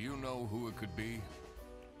 Do you know who it could be?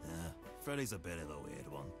 Freddy's a bit of a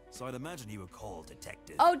weird one, so I'd imagine he would call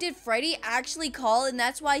detective. Oh, did Freddy actually call and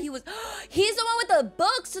that's why he was... He's the one with the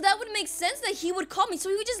book, so that would make sense that he would call me. So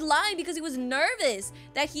he was just lying because he was nervous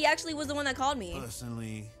that he actually was the one that called me.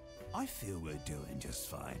 Personally, I feel we're doing just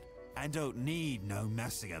fine, and don't need no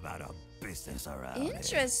messing about our business around here.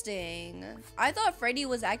 Interesting. I thought Freddy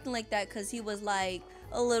was acting like that because he was like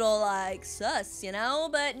a little like sus, you know?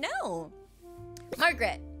 But no.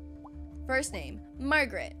 Margaret. First name,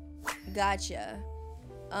 Margaret. Gotcha.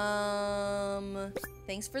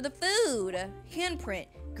 Thanks for the food. Handprint,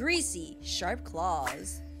 greasy, sharp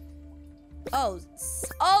claws. Oh,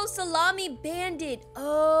 Salami Bandit.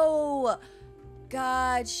 Oh,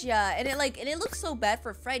 gotcha. And it looks so bad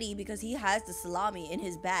for Freddy because he has the salami in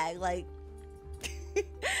his bag. Like,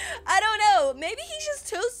 I don't know. Maybe he's just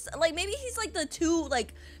too, like, maybe he's like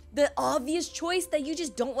the obvious choice that you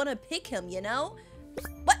just don't want to pick him, you know?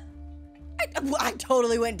 What? I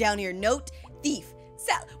totally went down here. Note, thief.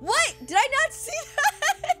 What? Did I not see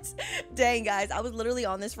that? Dang, guys. I was literally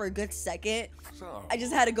on this for a good second. So, I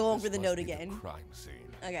just had to go over this the must note be again. crime scene.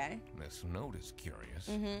 Okay. This note is curious.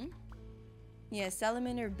 Mm-hmm. Yeah,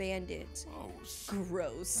 salamander bandit. Gross.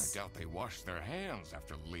 Gross. I doubt they washed their hands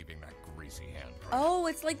after leaving that greasy handprint. Oh,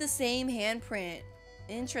 it's like the same handprint.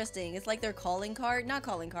 Interesting. It's like their calling card. Not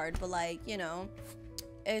calling card, but like, you know,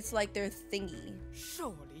 it's like their thingy.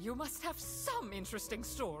 Surely you must have some interesting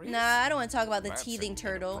stories. Nah, I don't want to talk about the That's teething an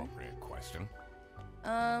turtle. inappropriate question.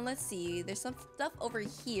 Let's see. There's some stuff over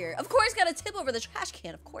here. Of course, gotta tip over the trash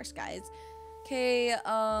can. Of course, guys. Okay,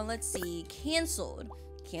 let's see. Canceled.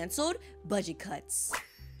 Canceled. Budget cuts.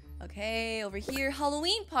 Okay, over here.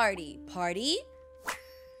 Halloween party. Party.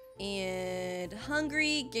 And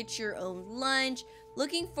hungry. Get your own lunch.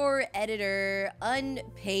 Looking for editor.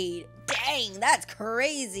 Unpaid. Dang, that's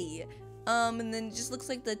crazy. And then it just looks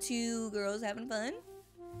like the two girls having fun.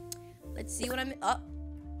 Let's see what I'm... Oh.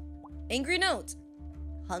 Angry note.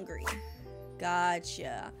 Hungry.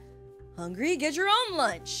 Gotcha. Hungry? Get your own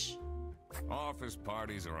lunch. Office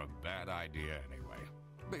parties are a bad idea anyway.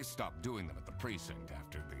 They stopped doing them at the precinct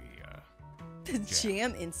after the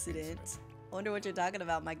Jam incident. I wonder what you're talking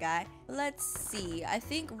about, my guy. Let's see. I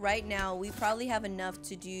think right now we probably have enough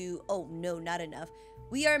to do... Oh, no, not enough.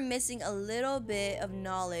 We are missing a little bit of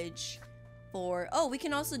knowledge for... Oh, we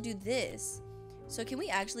can also do this. So can we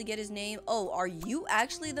actually get his name? Oh, are you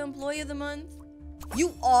actually the employee of the month?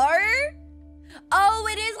 You are? Oh,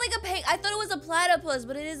 it is like a penguin. I thought it was a platypus,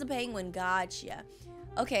 but it is a penguin. Gotcha.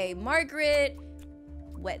 Okay, Margaret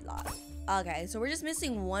Wedlock. Okay, so we're just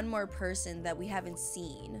missing one more person that we haven't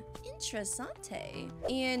seen. Interessante.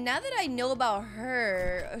 And now that I know about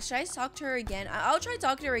her, should I talk to her again? I'll try to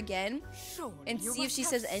talk to her again Surely and you see if must she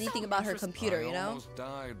have says anything some about her interest- computer, you I know? almost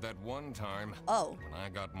died that one time Oh. when I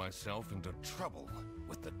got myself into trouble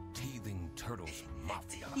with the Teething Turtles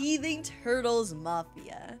Mafia. Teething Turtles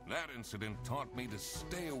Mafia. That incident taught me to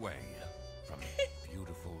stay away from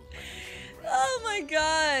beautiful ladies in red. Oh my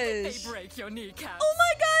They gosh. break your kneecaps. Oh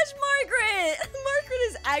my gosh, Margaret. Margaret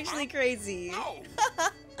is actually crazy. No!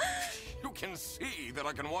 You can see that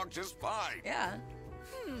I can walk just fine. Yeah.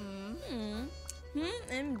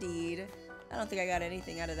 Indeed. I don't think I got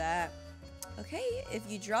anything out of that. Okay, if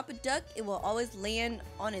you drop a duck, it will always land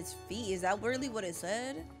on its feet. Is that really what it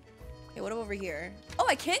said? Okay, what over here? Oh,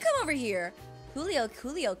 I can't come over here. Coolio,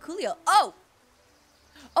 Coolio, Coolio. Oh!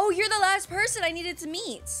 Oh, you're the last person I needed to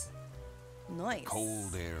meet. Nice.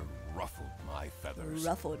 Cold air ruffled my feathers.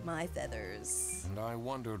 Ruffled my feathers. And I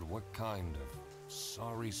wondered what kind of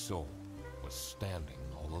sorry soul was standing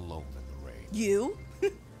all alone in the rain. You?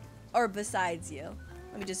 Or besides you?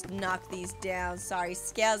 Let me just knock these down. Sorry,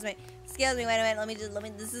 excuse me. Excuse me, wait a minute. Let me,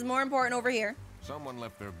 this is more important over here. Someone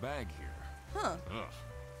left their bag here. Huh. Ugh.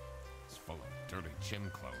 It's full of dirty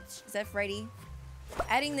gym clothes. Is that Freddy?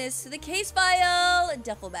 Adding this to the case file.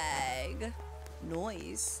 Duffel bag.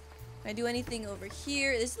 Noise. Can I do anything over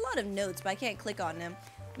here? There's a lot of notes, but I can't click on them.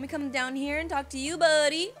 Let me come down here and talk to you,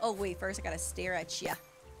 buddy. Oh, wait, first I gotta stare at ya.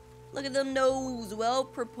 Look at them nose.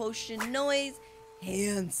 Well-proportioned noise.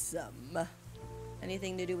 Handsome.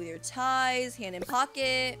 Anything to do with your ties? Hand in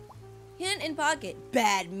pocket. Hand in pocket.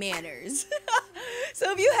 Bad manners.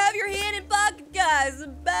 So if you have your hand in pocket, guys,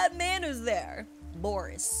 some bad manners there.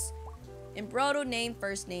 Boris. Embroidered name,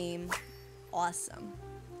 first name. Awesome.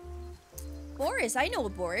 Boris, I know a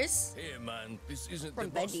Boris. Hey man, this isn't From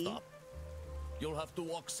the bus Betty. stop. You'll have to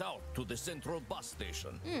walk south to the central bus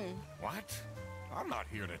station. What? I'm not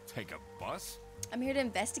here to take a bus. I'm here to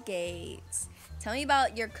investigate. Tell me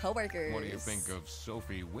about your coworkers. What do you think of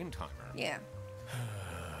Sophie Windheimer? Yeah.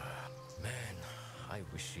 Man, I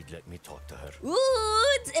wish she'd let me talk to her.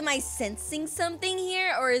 Ooh, am I sensing something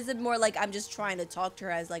here? Or is it more like I'm just trying to talk to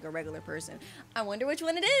her as like a regular person? I wonder which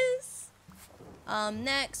one it is.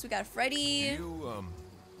 Next, we got Freddy. Do you,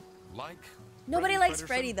 like... Nobody Freddy likes Fredersen?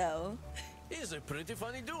 Freddy, though. He's a pretty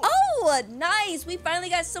funny dude. Oh, nice. We finally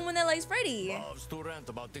got someone that likes Freddy. Loves to rant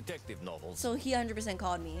about detective novels. So he 100%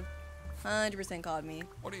 called me. 100% called me.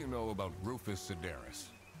 What do you know about Rufus Sedaris?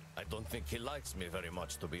 I don't think he likes me very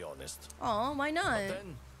much, to be honest. Oh, why not? But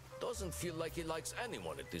then, doesn't feel like he likes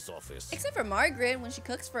anyone at this office. Except for Margaret when she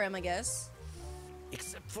cooks for him, I guess.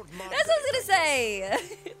 Except for Margaret. That's what I was gonna say.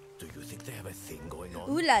 Do you think they have a thing going on?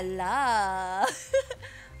 Ooh la la.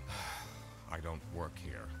 I don't work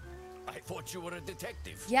here. I thought you were a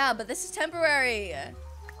detective. Yeah, but this is temporary.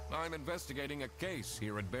 I'm investigating a case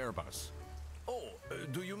here at Bearbus. Oh,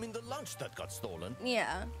 do you mean the lunch that got stolen?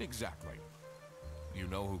 Yeah. Exactly. You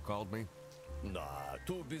know who called me? Nah,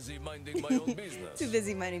 too busy minding my own business. Too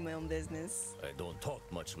busy minding my own business. I don't talk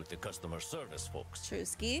much with the customer service folks.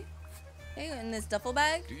 Trusky. Hey, in this duffel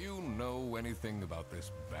bag? Do you know anything about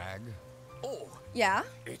this bag? Oh, Yeah.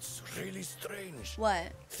 it's really strange.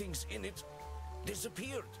 What? Things in it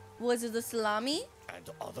disappeared, Was it the salami? and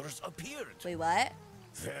others appeared. Wait, what?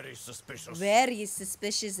 Very suspicious. Very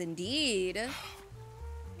suspicious indeed.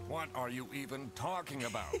 What are you even talking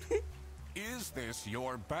about? Is this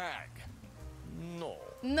your bag? No.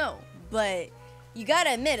 No, but you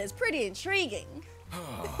gotta admit, it's pretty intriguing.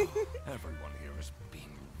 Everyone here is being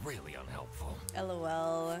really unhelpful.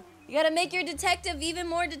 LOL. You gotta make your detective even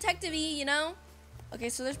more detective-y, you know? Okay,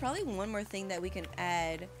 so there's probably one more thing that we can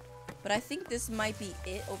add, but I think this might be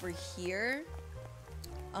it over here.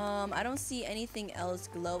 I don't see anything else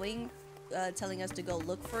glowing, telling us to go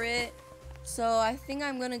look for it. So I think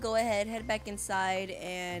I'm gonna go ahead, head back inside,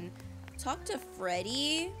 and talk to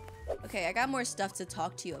Freddy. Okay, I got more stuff to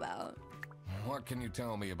talk to you about. What can you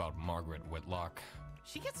tell me about Margaret Whitlock?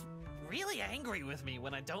 She gets really angry with me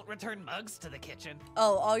when I don't return mugs to the kitchen.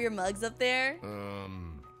 Oh, all your mugs up there?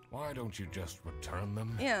 Why don't you just return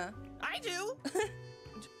them? Yeah. I do.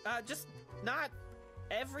 Just not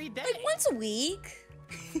every day. Like once a week.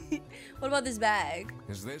 What about this bag?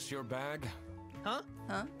 Is this your bag? Huh?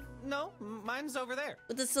 Huh? No, mine's over there.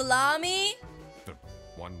 With the salami? The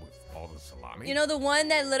one with all the salami? You know, the one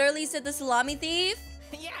that literally said the salami thief?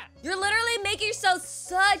 Yeah. You're literally making yourself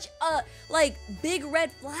such a, like, big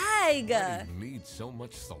red flag. Why do you need so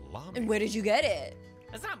much salami? And where did you get it?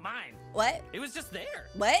 That's not mine. What? It was just there.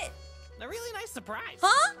 What? A really nice surprise.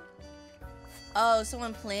 Huh? Oh,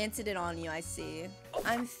 someone planted it on you, I see.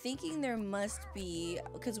 I'm thinking there must be,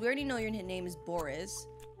 because we already know your name is Boris.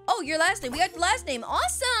 Oh, your last name. We got the last name.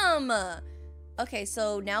 Awesome. Okay,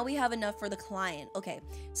 so now we have enough for the client. Okay,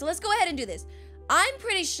 so let's go ahead and do this. I'm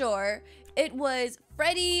pretty sure it was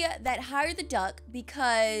Freddy that hired the duck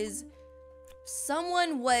because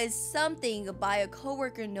someone was something by a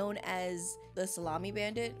coworker known as the Salami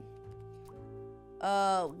Bandit.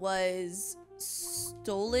 Was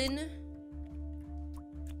stolen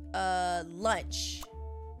lunch.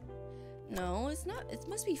 No, it's not. It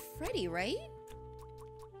must be Freddy, right?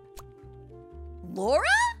 Laura?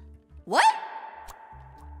 What?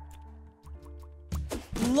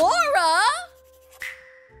 Laura?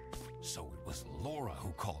 So it was Laura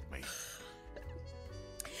who called me.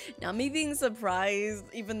 Now me being surprised,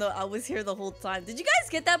 even though I was here the whole time. Did you guys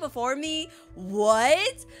get that before me?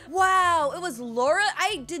 What? Wow, it was Laura?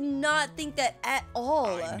 I did not think that at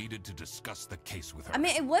all. I needed to discuss the case with her. I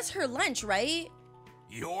mean, it was her lunch, right?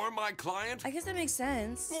 You're my client? I guess that makes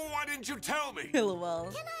sense. Well, why didn't you tell me?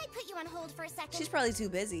 LOL. Can I put you on hold for a second? She's probably too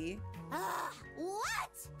busy.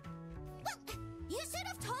 What? Well, You should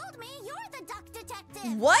have told me you're the duck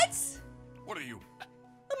detective. What? What are you?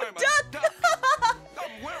 I'm a duck.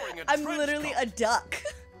 I'm wearing a I'm trench literally coat. a duck.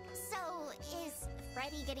 So, is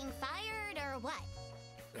Freddy getting fired or what?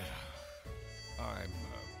 I'm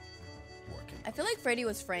working. I feel like Freddy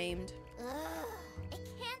was framed. Ugh, it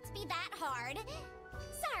can't be that hard.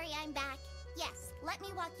 Sorry, I'm back. Yes, let me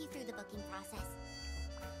walk you through the booking process.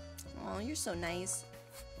 Oh, you're so nice.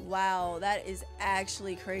 Wow, that is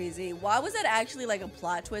actually crazy. Why was that actually like a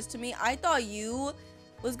plot twist to me? I thought you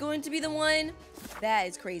was going to be the one. That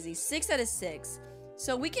is crazy. 6 out of 6.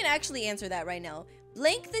 So we can actually answer that right now.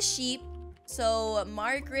 Blank the sheep. So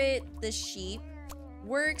Margaret the sheep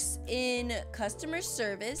works in customer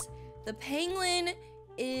service. The penguin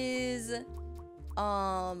is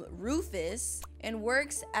Rufus and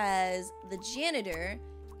works as the janitor.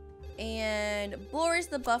 And Boris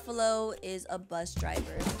the buffalo is a bus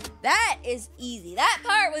driver. That is easy. That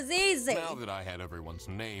part was easy. Now that I had everyone's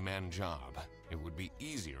name and job, it would be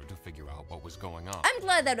easier to figure out what was going on. I'm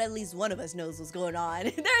glad that at least one of us knows what's going on.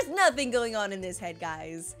 There's nothing going on in this head,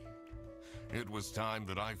 guys. It was time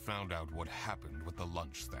that I found out what happened with the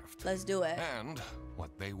lunch theft. Let's do it. And what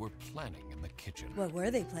they were planning in the kitchen. What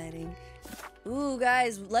were they planning? Ooh,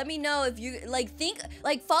 guys, let me know if you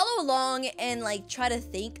follow along and try to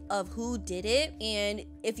think of who did it. And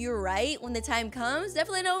if you're right when the time comes,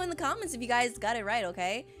 definitely know in the comments if you guys got it right,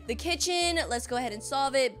 okay? The kitchen, let's go ahead and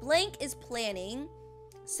solve it. Blank is planning.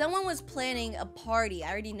 Someone was planning a party.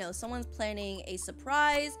 I already know. Someone's planning a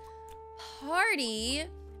surprise party.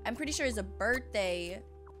 I'm pretty sure it's a birthday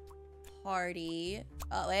party.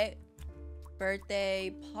 Oh, wait.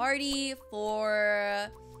 Birthday party for,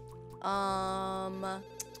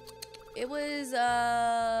 it was,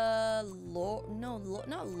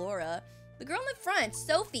 not Laura. The girl in the front,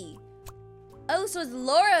 Sophie. Oh, so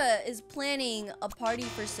Laura is planning a party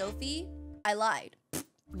for Sophie? I lied.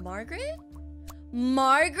 Margaret?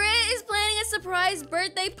 Margaret is planning a surprise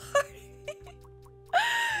birthday party?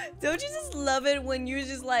 Don't you just love it when you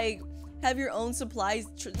just have your own supplies?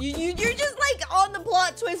 You're just on the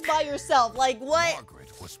plot twist by yourself. Like what?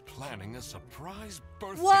 Margaret was planning a surprise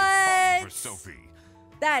birthday What? party for Sophie.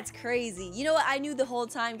 That's crazy. You know what? I knew the whole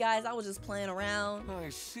time, guys. I was just playing around. I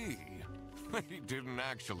see. He didn't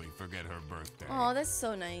actually forget her birthday. Oh, that's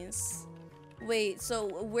so nice. Wait, so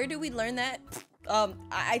where did we learn that?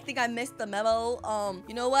 I think I missed the memo.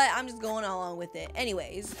 You know what? I'm just going along with it.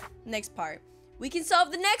 Anyways, next part. We can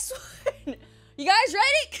solve the next one. You guys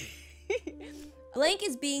ready? Blank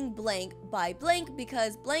is being blank by blank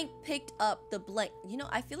because blank picked up the blank. You know,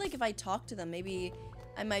 I feel like if I talk to them, maybe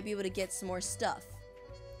I might be able to get some more stuff.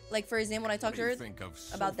 Like, for example, when I talked to her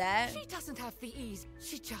about that. She doesn't have the ease.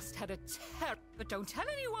 She just had a but don't tell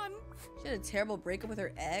anyone. She had a terrible breakup with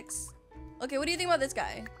her ex. Okay, what do you think about this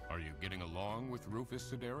guy? Are you getting along with Rufus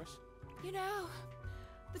Sedaris? You know,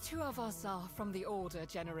 the two of us are from the older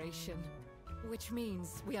generation, which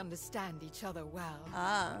means we understand each other well.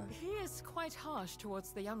 Ah. He is quite harsh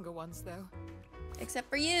towards the younger ones, though. Except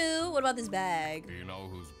for you. What about this bag? Do you know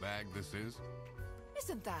whose bag this is?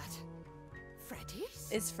 Isn't that Freddy's?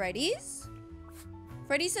 It's Freddy's?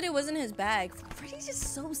 Freddy said it wasn't his bag. Freddy's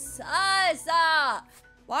just so sus.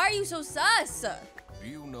 Why are you so sus? Do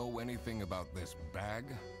you know anything about this bag?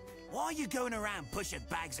 Why are you going around pushing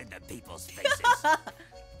bags into people's faces?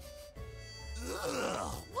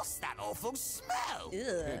 Ugh, what's that awful smell? Ugh.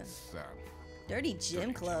 It's, Dirty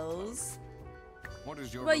gym clothes. What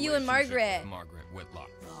is your What about you and relationship Margaret? with Margaret Whitlock?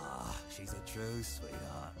 Ah, she's a true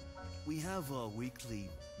sweetheart. We have our weekly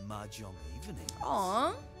mahjong evening.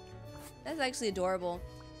 Aw. That's actually adorable.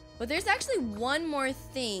 But there's actually one more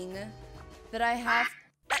thing that I have.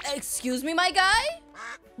 Excuse me, my guy?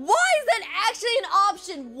 Why is that actually an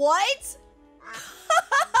option? What?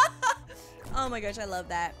 Oh my gosh, I love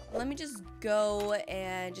that. Let me just go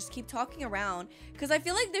and just keep talking around. Because I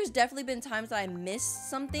feel like there's definitely been times that I missed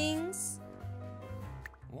some things.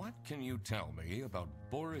 What can you tell me about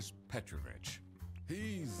Boris Petrovich?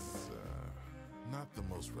 He's not the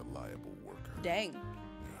most reliable worker. Dang.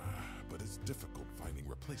 But it's difficult finding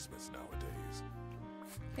replacements nowadays.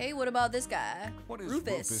 Hey, what about this guy? What is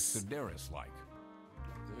Rufus. Sedaris like?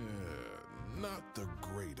 Not the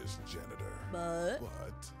greatest janitor. But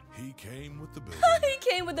he came with the building. he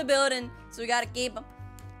came with the building, so we gotta keep him.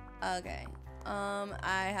 Okay.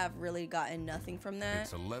 I have really gotten nothing from that.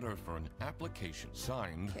 It's a letter for an application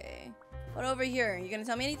signed. Okay. What over here? You gonna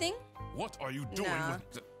tell me anything? What are you doing Nah.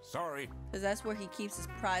 with sorry. Because that's where he keeps his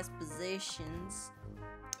prized possessions.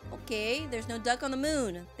 Okay, there's no duck on the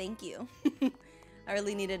moon. Thank you. I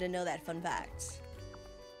really needed to know that fun fact.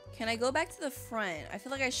 Can I go back to the front? I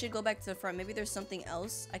feel like I should go back to the front. Maybe there's something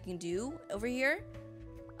else I can do over here.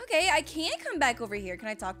 Okay, I can come back over here. Can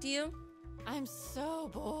I talk to you? I'm so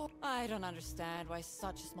bored. I don't understand why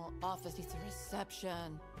such a small office needs a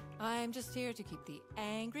reception. I'm just here to keep the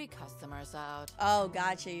angry customers out. Oh,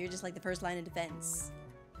 gotcha. You're just like the first line of defense.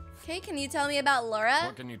 Okay, can you tell me about Laura?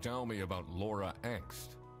 What can you tell me about Laura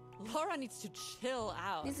Angst? Laura needs to chill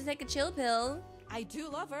out. Needs to take a chill pill. I do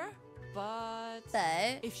love her, but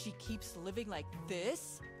if she keeps living like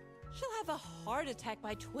this, she'll have a heart attack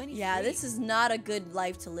by 23. Yeah, this is not a good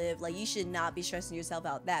life to live. Like, you should not be stressing yourself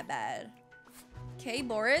out that bad. Okay,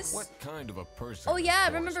 Boris. What kind of a person? Oh yeah,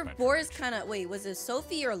 I remember Boris kind of. Wait, was it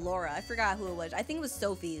Sophie or Laura? I forgot who it was. I think it was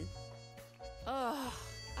Sophie. Ugh,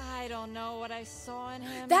 I don't know what I saw in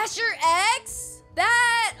him. That's your ex?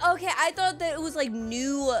 That okay? I thought that it was like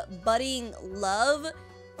new budding love,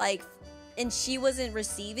 like, and she wasn't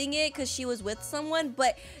receiving it because she was with someone.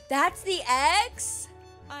 But that's the ex?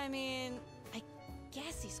 I mean, I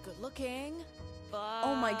guess he's good looking, but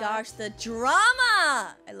Oh my gosh, the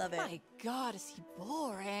drama! I love it. my God, is he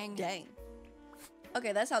boring? Dang.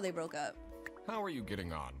 Okay, that's how they broke up. How are you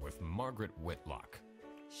getting on with Margaret Whitlock?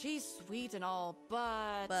 She's sweet and all,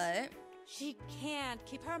 but she can't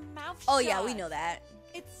keep her mouth shut. Oh yeah, we know that.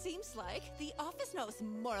 It seems like the office knows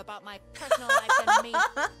more about my personal life than me.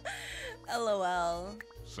 LOL.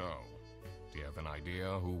 So, do you have an idea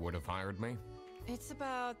who would have hired me? It's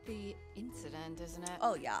about the incident, isn't it?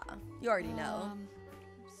 Oh yeah, you already know.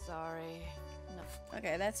 Sorry. No.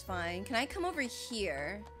 Okay, that's fine. Can I come over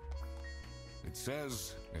here? It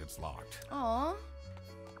says it's locked. Aw.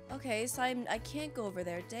 Okay, so I can't go over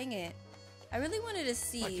there. Dang it. I really wanted to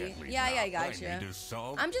see. Yeah, I gotcha.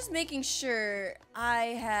 I'm just making sure I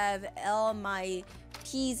have all my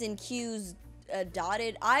T's and Q's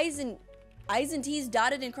dotted. I's and T's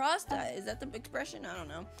dotted and crossed. Is that the expression? I don't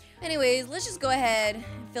know. Anyways, let's just go ahead and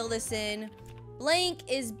fill this in. Blank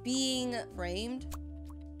is being framed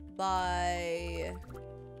by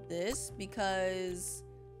this because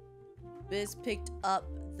this picked up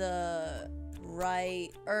the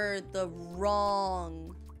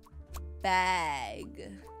wrong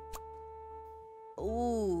bag.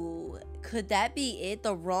 Ooh, could that be it?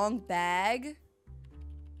 The wrong bag?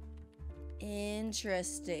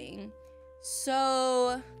 Interesting.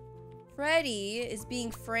 So Freddy is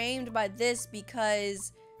being framed by this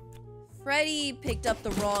because Freddy picked up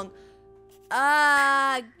the wrong.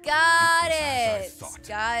 Ah, got it.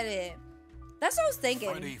 Got it. That's what I was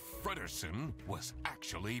thinking. Freddy Fredersen was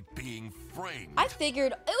actually being framed. I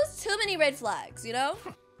figured it was too many red flags, you know?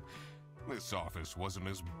 This office wasn't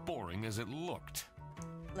as boring as it looked.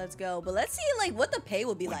 Let's go. But let's see, like, what the pay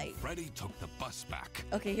will be like. Freddy took the bus back.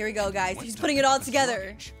 Okay, here we go, guys. He's putting it all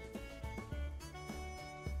together.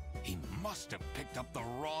 He must have picked up the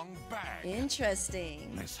wrong bag.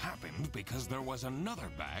 Interesting. This happened because there was another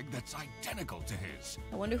bag that's identical to his.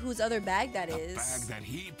 I wonder whose other bag that is. The bag that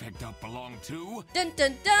he picked up belonged to dun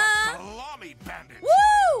dun dun. The Salami bandit.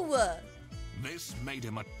 Woo! This made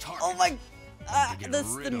him a target. Oh my!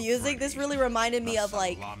 The music. This really reminded me of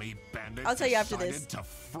like. I'll tell you after this. To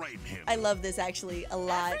frame him. I love this actually a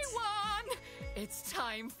lot. Everyone, it's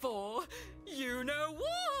time for you know what?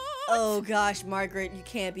 Oh gosh, Margaret, you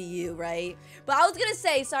can't be you, right? But I was gonna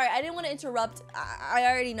say, sorry, I didn't want to interrupt. I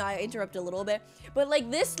already know I interrupted a little bit, but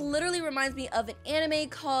like this literally reminds me of an anime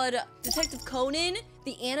called Detective Conan,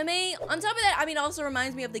 the anime. On top of that, I mean, it also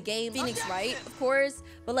reminds me of the game Phoenix Wright, of course.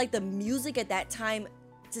 But like the music at that time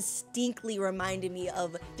distinctly reminded me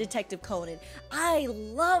of Detective Conan. I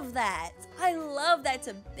love that. I love that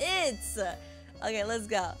to bits. Okay, let's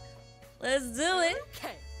go. Let's do it.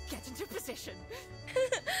 Okay, get into position.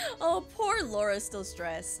 Oh, poor Laura's still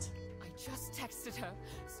stressed. I just texted her,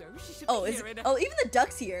 so she should be here in a... Oh, even the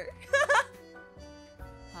duck's here.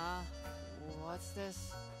 Huh? What's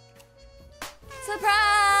this?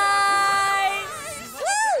 Surprise!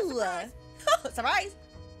 Woo! Surprise!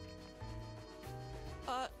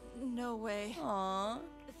 No way. Aww.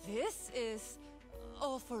 This is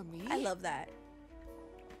all for me? I love that.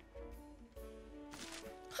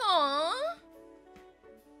 Aww.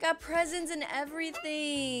 Got presents and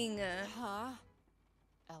everything. Huh?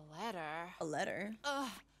 A letter? A letter? Oh.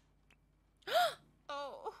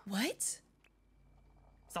 What?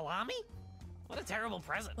 Salami? What a terrible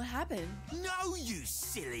present. What happened? No, you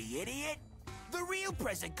silly idiot! The real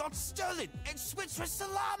present got stolen and switched for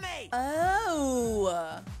Salami!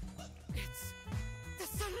 Oh. It's the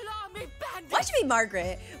Salami bandit! Watch me,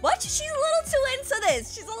 Margaret. Watch, she's a little too into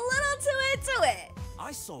this. She's a little too into it.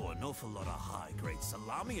 I saw an awful lot of high-grade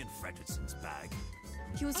Salami in Fredersen's bag.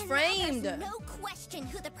 He was And framed. now there's no question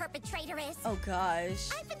who the perpetrator is. Oh gosh.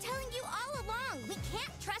 I've been telling you all along, we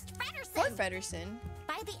can't trust Poor Fredersen. Fredersen.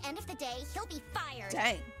 By the end of the day, he'll be fired.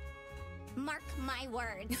 Dang. Mark my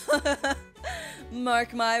words.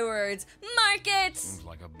 Mark my words. Mark it! Seems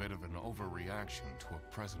like a bit of an overreaction to a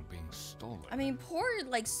present being stolen. I mean, poor,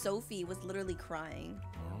 like, Sophie was literally crying.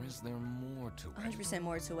 Or is there more to it? 100%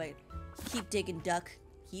 more to it. Keep digging, duck.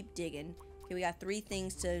 Keep digging. Okay, we got 3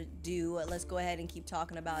 things to do. Let's go ahead and keep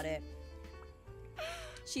talking about it.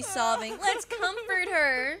 She's sobbing. Let's comfort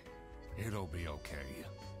her. It'll be okay.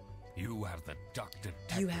 You have the duck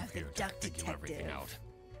detective You have the here duck to figure everything detective. out.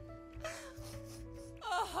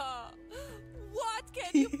 What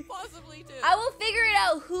can you possibly do? I will figure it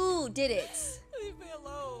out who did it. Leave me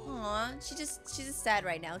alone. Aw, she's just sad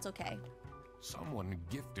right now. It's okay. Someone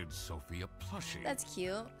gifted Sophie a plushie. That's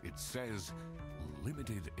cute. It says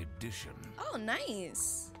limited edition. Oh,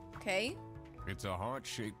 nice. Okay. It's a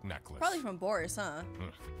heart-shaped necklace. Probably from Boris, huh?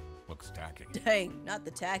 Looks tacky. Dang, not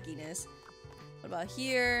the tackiness. What about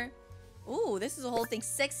here? Ooh, this is a whole thing.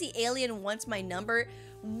 Sexy alien wants my number.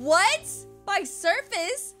 What? By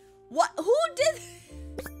Surface? What? Who did?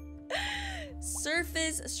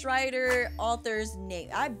 Surface Strider author's name.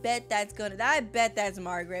 I bet that's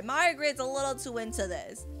Margaret. Margaret's a little too into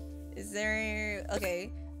this. Is there?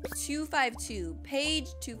 Okay. 252 page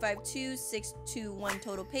 252 621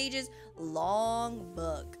 total pages. Long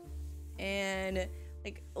book. And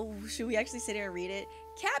like, oh, should we actually sit here and read it?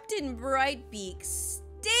 Captain Brightbeak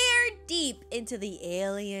stared deep into the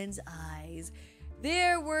alien's eyes.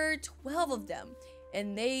 There were 12 of them,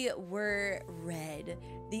 and they were red.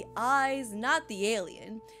 The eyes, not the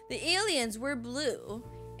alien. The aliens were blue,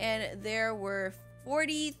 and there were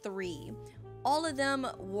 43. All of them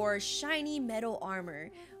wore shiny metal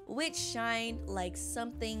armor, which shined like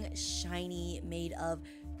something shiny made of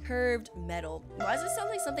curved metal. Why does it sound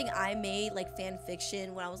like something I made, like fan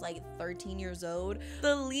fiction, when I was like 13 years old?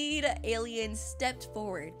 The lead alien stepped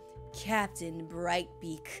forward. Captain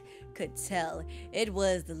Brightbeak could tell it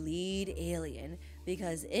was the lead alien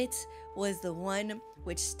because it was the one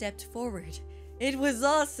which stepped forward. It was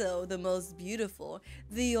also the most beautiful,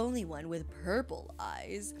 the only one with purple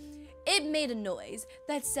eyes. It made a noise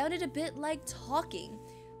that sounded a bit like talking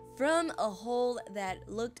from a hole that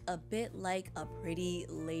looked a bit like a pretty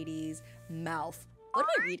lady's mouth. What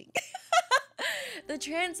am I reading? The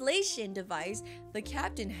translation device the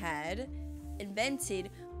captain had invented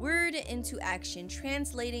word into action,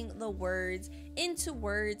 translating the words into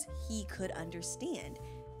words he could understand.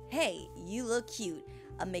 Hey, you look cute,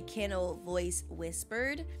 a mechanical voice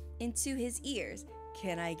whispered into his ears.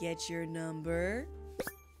 Can I get your number?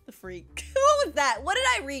 The freak. What was that? What did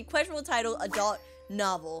I read? Questionable title, adult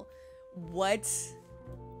novel. What?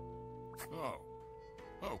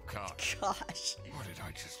 Oh gosh. Gosh. What did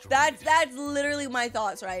I just read? That's literally my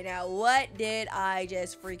thoughts right now. What did I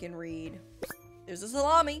just freaking read? There's a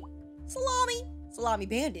salami. Salami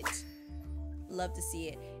bandit. Love to see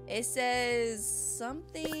it. It says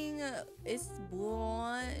something. It's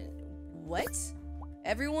blonde. What?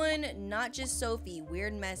 Everyone, not just Sophie.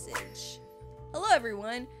 Weird message. Hello,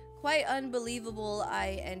 everyone. Quite unbelievable.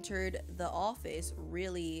 I entered the office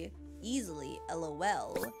really easily.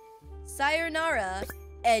 LOL. Sayonara,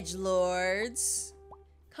 edgelords.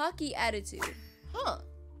 Cocky attitude. Huh.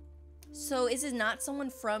 So is it not someone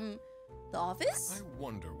from the office? I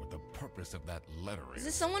wonder what the purpose of that letter is. Is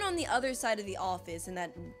it someone on the other side of the office in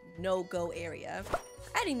that no-go area?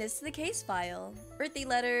 Adding this to the case file. Birthday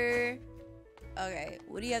letter. Okay,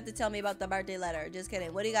 what do you have to tell me about the birthday letter? Just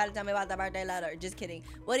kidding. What do you got to tell me about the birthday letter? Just kidding.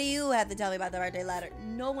 What do you have to tell me about the birthday letter?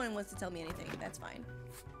 No one wants to tell me anything. That's fine.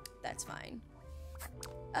 That's fine.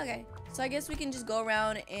 Okay, so I guess we can just go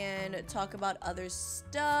around and talk about other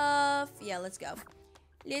stuff. Yeah, let's go.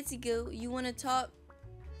 Let's go. You want to talk?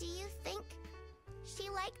 Do you think she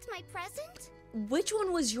liked my present? Which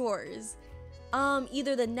one was yours?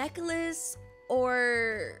 Either the necklace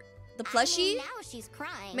or the plushie? I mean, now she's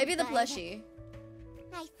crying. Maybe the but plushie.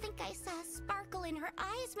 I think I saw a sparkle in her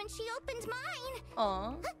eyes when she opened mine.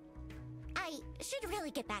 Aw. I should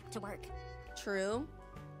really get back to work. True.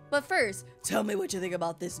 But first, tell me what you think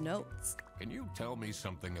about this note. Can you tell me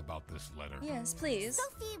something about this letter? Yes, please.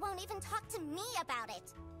 Sophie won't even talk to me about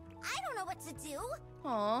it. I don't know what to do.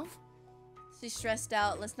 Aw. She's stressed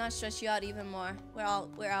out. Let's not stress you out even more. We're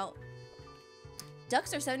out.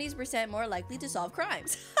 Ducks are 70% more likely to solve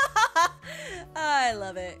crimes. I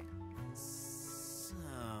love it. So,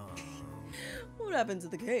 What happened to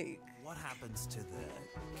the cake? what happens to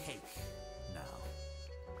the cake now?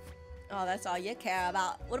 Oh, that's all you care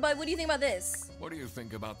about. What do you think about this? What do you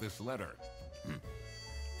think about this letter?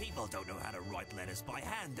 People don't know how to write letters by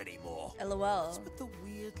hand anymore. LOL. What's with the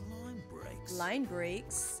weird line breaks? Line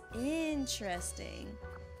breaks? Interesting.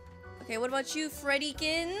 Okay, what about you,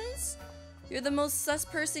 Freddykins? You're the most sus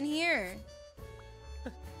person here.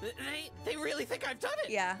 They really think I've done it.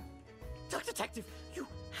 Yeah. Duck Detective, you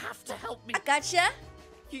have to help me. I gotcha.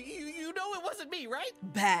 You know it wasn't me, right?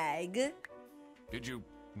 Bag. Did you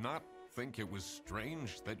not think it was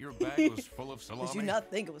strange that your bag was full of salami? Did you not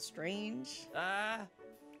think it was strange?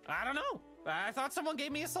 I don't know. I thought someone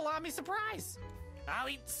gave me a salami surprise. I'll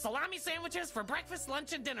eat salami sandwiches for breakfast,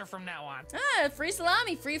 lunch, and dinner from now on. Ah, free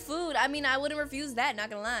salami, free food. I mean, I wouldn't refuse that, not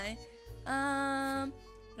gonna lie.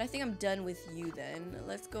 But I think I'm done with you then.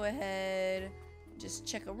 Let's go ahead, just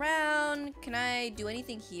check around. Can I do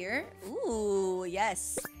anything here? Ooh,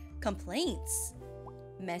 yes. Complaints.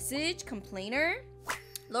 Message, complainer.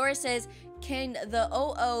 Laura says, can the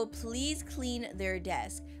OO please clean their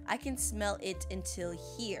desk? I can smell it until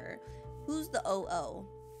here. Who's the OO?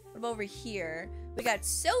 What about over here? We got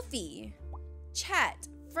Sophie. Chat.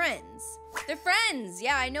 Friends. They're friends.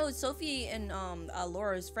 Yeah, I know Sophie and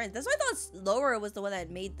Laura's friends. That's why I thought Laura was the one that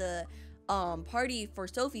made the party for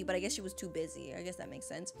Sophie, but I guess she was too busy. I guess that makes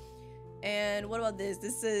sense. And what about this?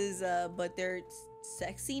 This is, but they're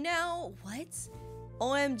sexy now? What?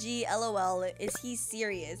 OMG, LOL, is he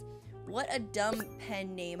serious? What a dumb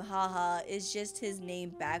pen name, haha, is just his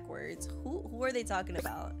name backwards. Who are they talking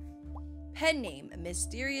about? Pen name,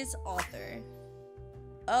 mysterious author.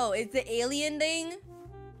 Oh, it's the alien thing?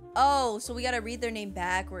 Oh, so we gotta read their name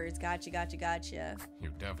backwards. Gotcha, gotcha, gotcha. You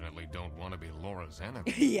definitely don't want to be Laura's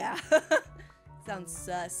enemy. Yeah. Sounds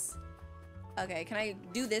sus. Okay, can I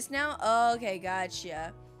do this now? Okay,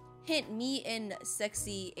 gotcha. Hint, me and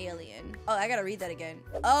sexy alien. Oh, I gotta read that again.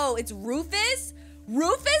 Oh, it's Rufus?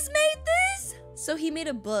 Rufus made this? So he made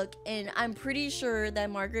a book, and I'm pretty sure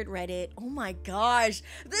that Margaret read it. Oh my gosh,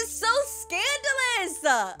 this is so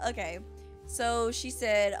scandalous! Okay, so she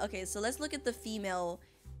said, okay, so let's look at the female.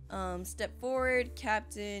 Step forward,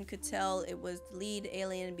 Captain could tell it was the lead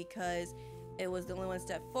alien because it was the only one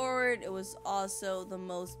step forward. It was also the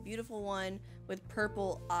most beautiful one with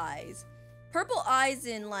purple eyes. Purple eyes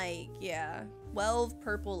in like, yeah, 12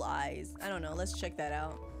 purple eyes. I don't know, let's check that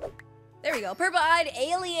out. There we go, purple-eyed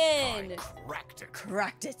alien! I cracked it.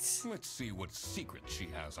 Cracked it. Let's see what secret she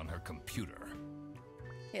has on her computer.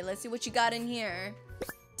 Okay, let's see what you got in here.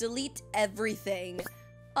 Delete everything.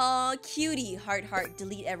 Aw, cutie, heart, heart,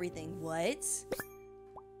 delete everything. What?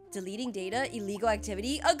 Deleting data, illegal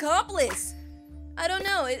activity, accomplice! I don't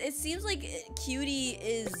know, it seems like cutie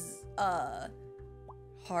is,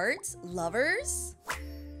 hearts, lovers?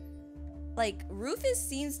 Like, Rufus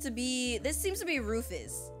seems to be, this seems to be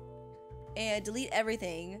Rufus. And delete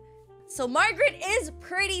everything. So Margaret is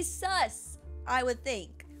pretty sus, I would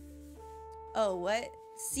think. Oh, what?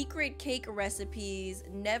 Secret cake recipes,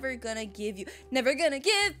 never gonna give you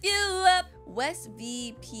up. West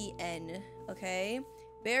VPN, okay.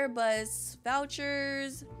 Bear bus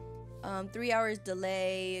vouchers, 3 hours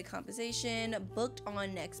delay, compensation, booked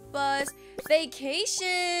on next bus,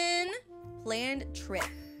 vacation, planned trip.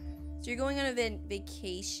 So you're going on a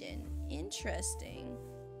vacation, interesting.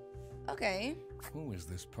 Okay. Who is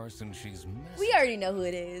this person she's messaging? We already know who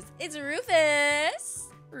it is. It's Rufus.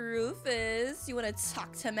 Rufus, you want to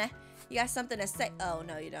talk to me? You got something to say? Oh,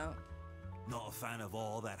 no, you don't. Not a fan of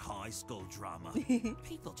all that high school drama.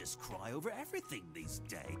 People just cry over everything these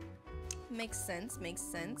days. Makes sense, makes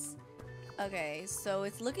sense. Okay, so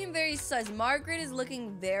it's looking very sus. Margaret is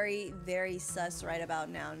looking very, very sus right about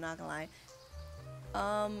now, not gonna lie.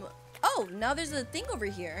 Oh, now there's a thing over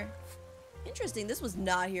here. Interesting, this was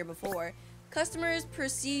not here before. Customers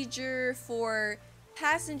procedure for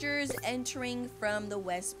passengers entering from the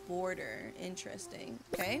west border. Interesting,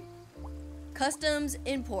 okay. Customs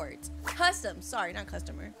import. Customs, sorry, not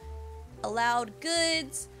customer. Allowed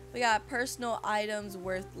goods. We got personal items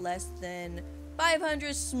worth less than 500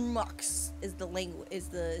 smucks is the language, is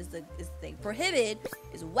the thing. Prohibited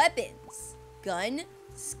is weapons. Gun,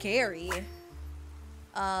 scary.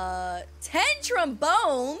 10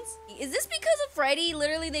 trombones? Is this because of Freddy?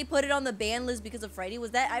 Literally, they put it on the ban list because of Freddy.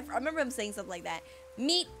 Was that? I remember him saying something like that.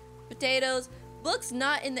 Meat, potatoes, books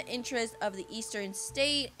not in the interest of the eastern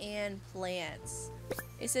state, and plants.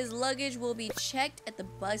 It says luggage will be checked at the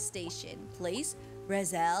bus station. Place,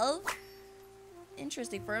 Brazil.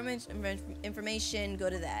 Interesting. For information, go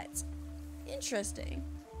to that. Interesting.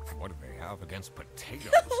 What do they have against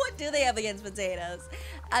potatoes? What do they have against potatoes?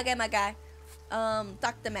 Okay, my guy.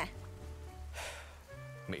 Talk to me.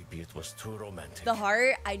 Maybe it was too romantic. The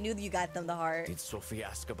heart? I knew you got them the heart. Did Sophie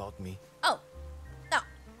ask about me? Oh. No.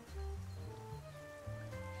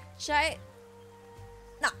 Should I?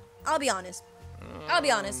 No. I'll be honest. I'll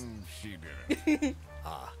be honest. She did.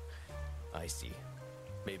 Ah, I see.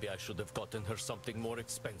 Maybe I should have gotten her something more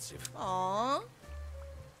expensive. Aww.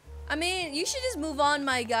 I mean, you should just move on,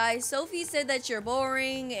 my guy. Sophie said that you're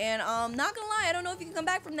boring, and not gonna lie, I don't know if you can come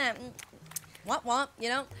back from that. Womp womp, you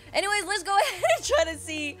know? Anyways, let's go ahead and try to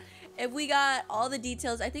see if we got all the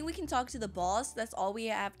details. I think we can talk to the boss. That's all we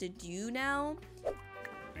have to do now.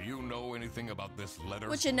 Do you know anything about this letter?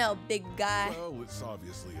 What you know, big guy? Well, it's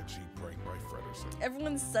obviously a cheap prank by Fredersen.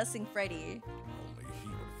 Everyone's sussing Freddy. Only he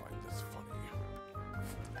would find this funny.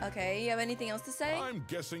 Okay, you have anything else to say? I'm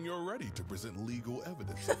guessing you're ready to present legal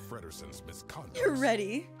evidence of Fredersen's misconduct. You're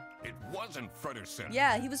ready. It wasn't Fredersen.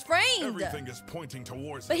 Yeah, he was framed. Everything is pointing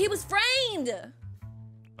towards But him. he was framed.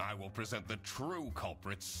 I will present the true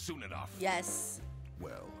culprit soon enough. Yes.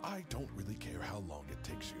 Well, I don't really care how long it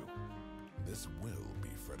takes you. This will be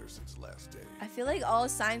Fredersen's last day. I feel like all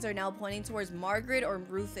signs are now pointing towards Margaret or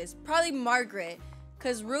Rufus. Probably Margaret.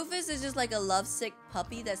 Because Rufus is just like a lovesick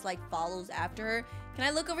puppy that's like follows after her. Can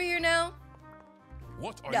I look over here now?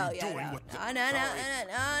 What are you doing with the... No,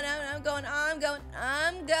 I'm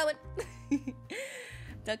going.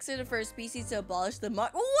 Ducks are the first species to abolish the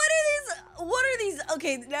What are these?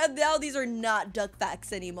 Okay, now these are not duck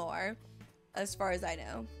facts anymore. As far as I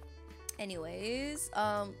know. Anyways,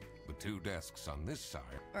 The two desks on this side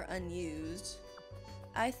are unused.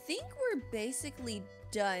 I think we're basically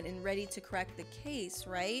done and ready to crack the case,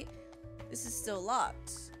 right? This is still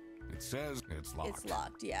locked. It says it's locked. It's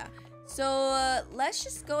locked, yeah. So let's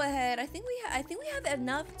just go ahead. I think we have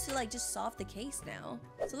enough to like just solve the case now.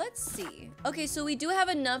 So let's see. Okay, so we do have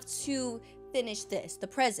enough to finish this. The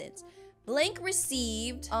presents. Blank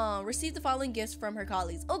received the following gifts from her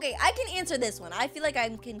colleagues. Okay, I can answer this one. I feel like I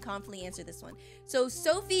can confidently answer this one. So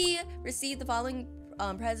Sophie received the following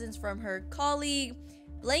presents from her colleague.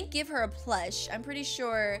 Blank gave her a plush. I'm pretty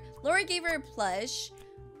sure Laura gave her a plush.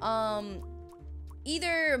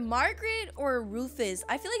 Either Margaret or Rufus.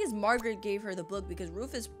 I feel like it's Margaret gave her the book because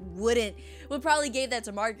Rufus would probably gave that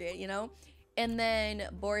to Margaret, you know? And then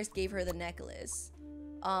Boris gave her the necklace.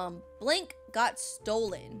 Blank got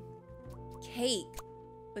stolen. Cake.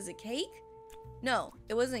 Was it cake? No,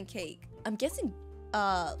 it wasn't cake. I'm guessing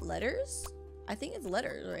letters? I think it's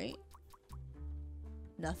letters, right?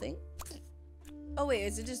 Nothing? Oh wait,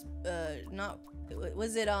 is it just not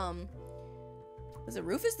was it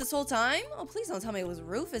Rufus this whole time? Oh, please don't tell me it was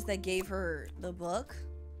Rufus that gave her the book.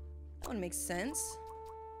 That wouldn't make sense.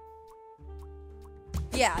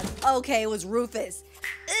 Yeah, okay, it was Rufus.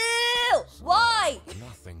 Ew! Why?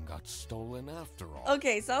 Nothing got stolen after all.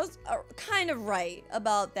 Okay, so I was kind of right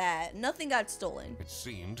about that. Nothing got stolen. It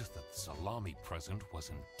seemed that the salami present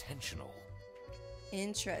was intentional.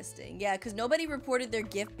 Interesting. Yeah, because nobody reported their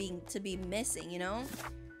gift to be missing, you know?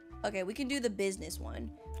 Okay, we can do the business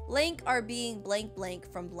one. Blank are being blank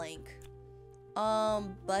blank from blank.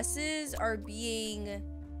 Buses are being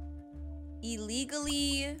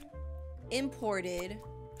illegally imported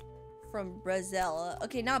from Brazil.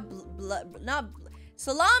 Okay, not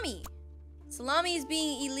Salami. Salami is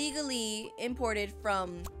being illegally imported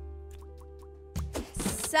from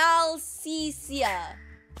Salsicia.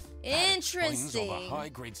 Interesting. All the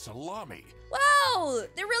high-grade salami. Wow,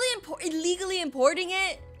 they're really illegally importing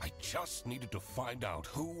it? I just needed to find out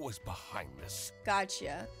who was behind this.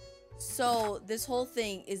 Gotcha. So this whole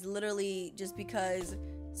thing is literally just because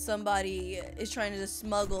somebody is trying to just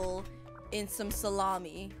smuggle in some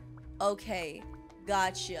salami. Okay,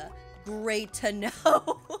 gotcha. Great to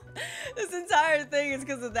know. This entire thing is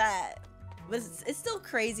because of that. But it's still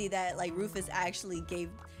crazy that like Rufus actually gave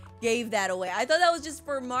that away. I thought that was just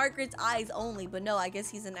for Margaret's eyes only, but no, I guess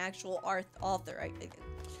he's an actual author.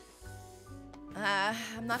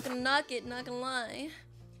 I'm not gonna knock it, not gonna lie.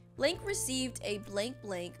 Blank received a blank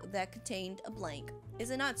blank that contained a blank. Is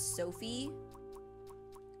it not Sophie?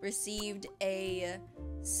 Received a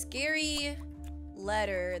scary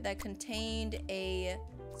letter that contained a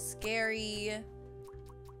scary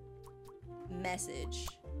message.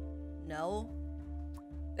 No?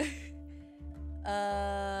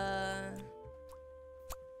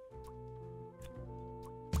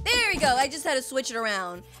 There we go. I just had to switch it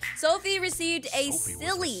around. Sophie received a Sophie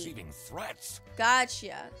silly. was receiving threats.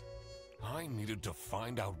 Gotcha. I needed to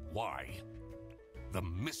find out why. The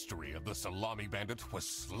mystery of the salami bandit was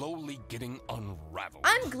slowly getting unraveled.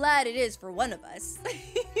 I'm glad it is for one of us.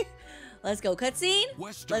 Let's go, cutscene.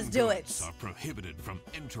 Let's do it. Goods are prohibited from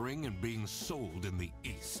entering and being sold in the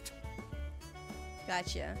East.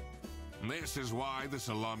 Gotcha. This is why the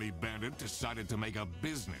salami bandit decided to make a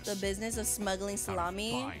business. The business of smuggling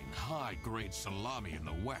salami. Buying high-grade salami in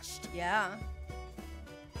the West. Yeah.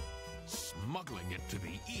 smuggling it to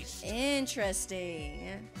the east, Interesting.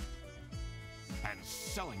 and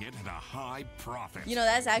selling it at a high profit. You know,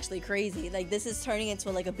 that's actually crazy. Like, this is turning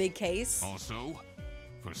into like a big case. Also,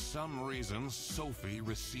 for some reason, Sophie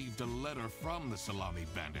received a letter from the Salami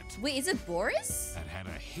bandit Wait, is it Boris? that had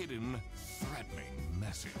a hidden, threatening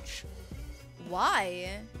message.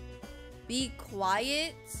 Why? Be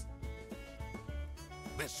quiet.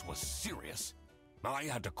 This was serious. I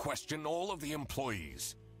had to question all of the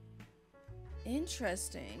employees.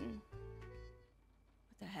 Interesting.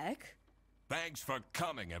 What the heck? Thanks for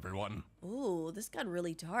coming, everyone. Ooh, this got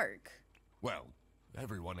really dark. Well,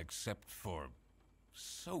 everyone except for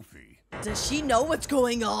Sophie. Does she know what's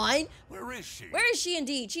going on? Where is she? Where is she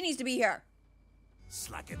indeed? She needs to be here.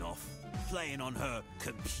 Slacking off, playing on her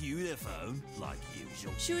computer phone, like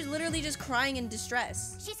usual. She was literally just crying in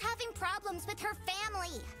distress. She's having problems with her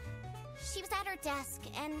family. She was at her desk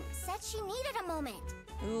and said she needed a moment.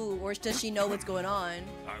 Ooh, or does she know what's going on?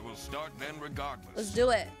 I will start then regardless. Let's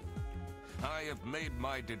do it. I have made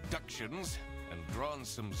my deductions and drawn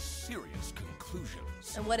some serious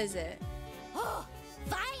conclusions. And what is it? Oh,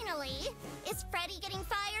 finally! Is Freddy getting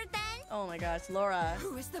fired then? Oh my gosh, Laura.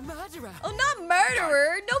 Who is the murderer? Oh, not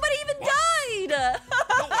murderer! Nobody even died!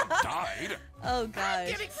 No one died. Oh I'm gosh.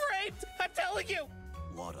 getting framed! I'm telling you!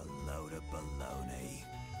 What a load of baloney.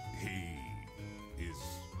 He is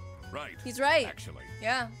right. He's right. Actually,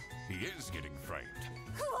 Yeah. he is getting framed.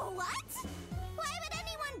 What? Why would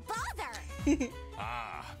anyone bother?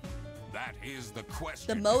 Ah, that is the question.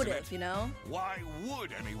 The isn't motive, it? you know? Why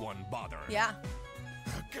would anyone bother? Yeah.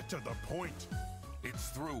 Get to the point. It's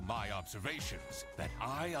through my observations that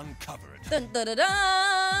I uncovered Dun dun dun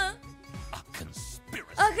dun! a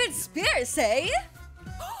conspiracy. A conspiracy?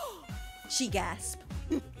 She gasped.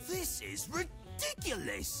 This is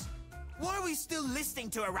ridiculous. Why are we still listening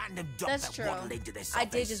to a random dog That's that true. waddled into this I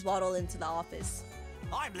office? did just waddle into the office.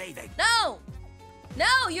 I'm leaving. No!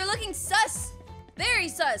 No, you're looking sus! Very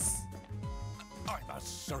sus! I'm a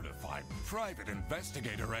certified private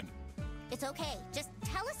investigator and It's okay. Just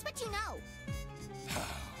tell us what you know.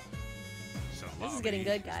 This is getting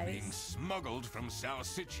good, Salami is being guys. smuggled from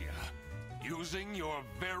Salsicia using your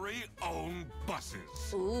very own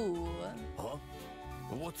buses. Ooh. Huh?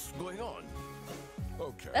 What's going on?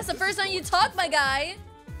 Okay. That's the this first is time you going talk, too my far. guy!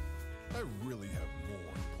 I really have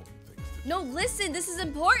more important things to do. No, listen, this is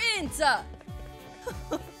important!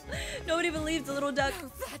 Nobody believes the little duck.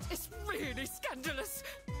 Oh, that is really scandalous.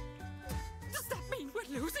 Does that mean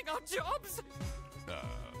we're losing our jobs?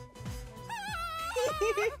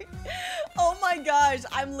 Oh my gosh,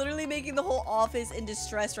 I'm literally making the whole office in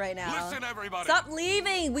distress right now. Listen, everybody. Stop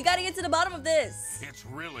leaving! We gotta get to the bottom of this! It's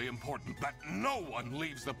really important that no one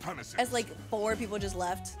leaves the premises. As like 4 people just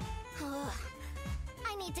left.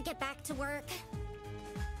 I need to get back to work.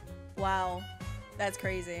 Wow. That's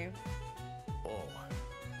crazy. Oh,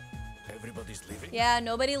 everybody's leaving? Yeah,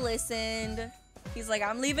 nobody listened. He's like,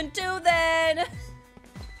 I'm leaving too then!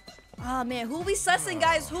 Oh man, who are we sussing,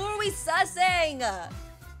 guys? Who are we sussing?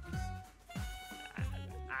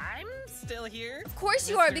 I'm still here. Of course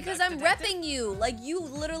you are, Mr. because Duck I'm Detective. repping you. Like, you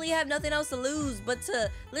literally have nothing else to lose but to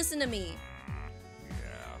listen to me.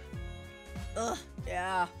 Yeah. Ugh,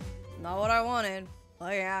 yeah. Not what I wanted. Oh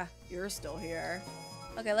yeah, you're still here.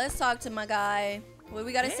 Okay, let's talk to my guy. What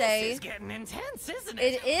we gotta This say? is getting intense, isn't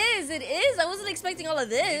it? It is. I wasn't expecting all of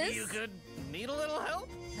this. Maybe you could need a little help?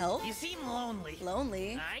 Help? You seem lonely.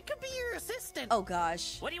 Lonely? I could be your assistant. Oh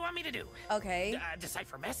gosh. What do you want me to do? Okay.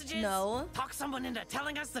 Decipher messages? No. Talk someone into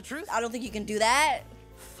telling us the truth? I don't think you can do that.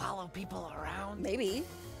 Follow people around? Maybe.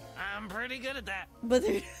 I'm pretty good at that. But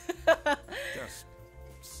Just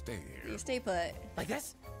stay here. you stay put. Like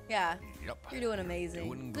this? Yeah. Yep. You're doing amazing.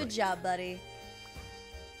 Doing Good great. job, buddy.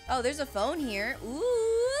 Oh, there's a phone here. Ooh.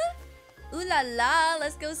 Ooh la la.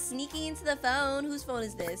 Let's go sneaking into the phone. Whose phone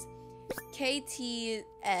is this?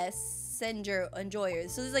 KTS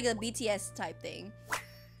Enjoyers. So this is like a BTS type thing.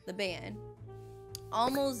 The band.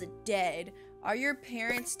 Almost dead. Are your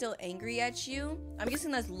parents still angry at you? I'm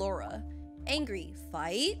guessing that's Laura. Angry.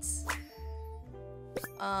 Fight?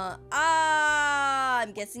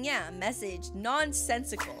 I'm guessing, yeah. Message.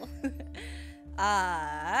 Nonsensical.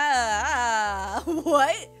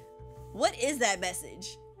 What? What is that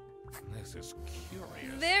message? This is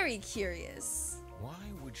curious. Very curious. Why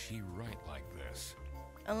would she write like this?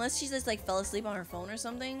 Unless she just like fell asleep on her phone or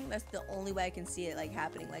something. That's the only way I can see it like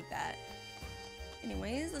happening like that.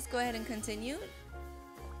 Anyways, let's go ahead and continue.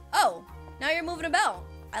 Oh, now you're moving about.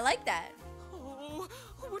 I like that. Oh,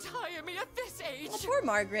 who would hire me at this age? Oh, poor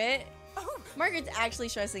Margaret. Oh, Margaret's actually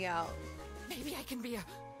stressing out. maybe I can be a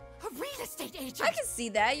A real estate agent! I can see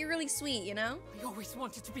that. You're really sweet, you know? I always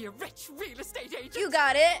wanted to be a rich real estate agent! You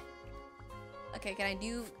got it! Okay, can I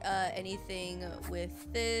do anything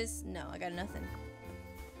with this? No, I got nothing.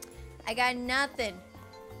 I got nothing.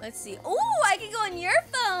 Let's see. Oh, I can go on your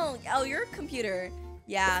phone. Oh, your computer.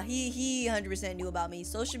 Yeah, he 100% knew about me.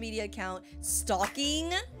 Social media account.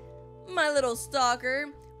 Stalking. My little stalker.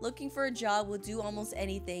 Looking for a job, will do almost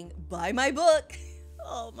anything. Buy my book.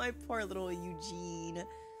 Oh, my poor little Eugene.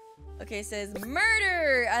 Okay, it says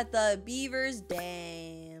murder at the Beaver's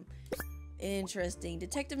Dam. Interesting.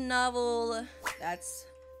 Detective novel. That's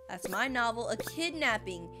my novel. A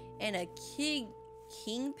kidnapping and a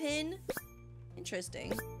kingpin.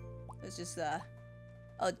 Interesting. It's just a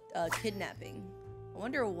kidnapping. I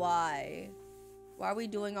wonder why. Why are we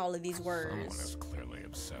doing all of these words? Someone is clearly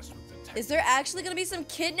obsessed with detectives. Is there actually gonna be some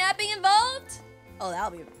kidnapping involved? Oh,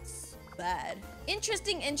 that'll be bad.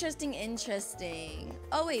 Interesting, interesting, interesting.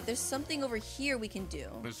 Oh wait, there's something over here we can do.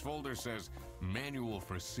 This folder says Manual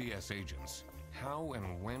for CS Agents. How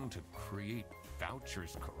and when to create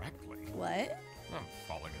vouchers correctly. What? I'm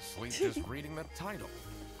falling asleep just reading the title.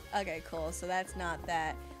 Okay, cool. So that's not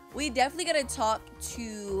that. We definitely gotta talk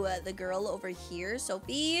to the girl over here,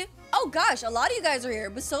 Sophie. Oh gosh, a lot of you guys are here,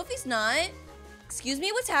 but Sophie's not. Excuse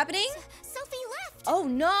me, what's happening? Sophie left. Oh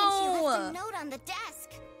no! And she left a note on the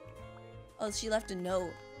desk. Oh, she left a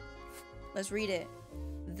note. Let's read it.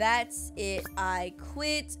 That's it. I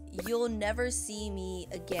quit. You'll never see me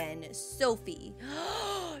again, Sophie.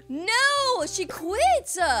 No, she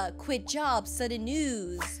quit. Quit job. Sudden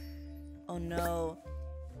news. Oh no.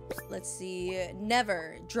 Let's see.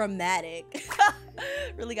 Never. Dramatic.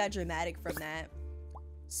 Really got dramatic from that.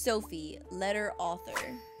 Sophie, letter author.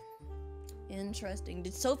 Interesting.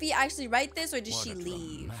 Did Sophie actually write this, or did she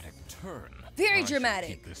leave? Dramatic turn. Very I should dramatic.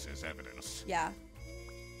 keep this as evidence. Yeah.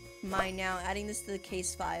 Mine now. Adding this to the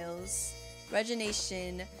case files.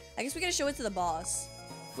 Regination. I guess we gotta show it to the boss.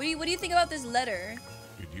 What do you think about this letter?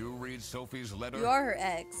 Did you read Sophie's letter? You are her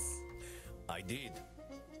ex. I did.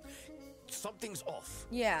 Something's off.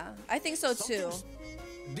 Yeah, I think so too. Something's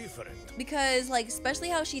different. Because, like, especially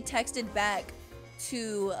how she texted back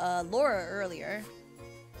to Laura earlier.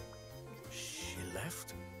 She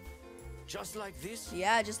left? Just like this?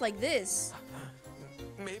 Yeah, just like this.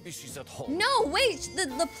 Maybe she's at home. No, wait,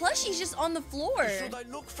 the plushie's just on the floor. Should I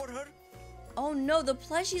look for her? Oh no, the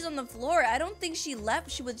plushie's on the floor. I don't think she left.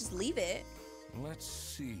 She would just leave it. Let's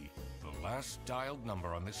see. The last dialed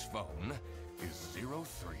number on this phone is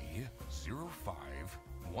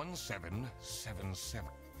 03051777.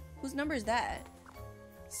 Whose number is that?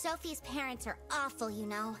 Sophie's parents are awful, you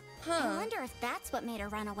know. Huh. I wonder if that's what made her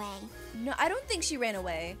run away. No, I don't think she ran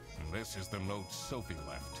away. This is the note Sophie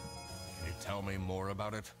left. Can you tell me more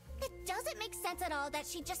about it? It doesn't make sense at all that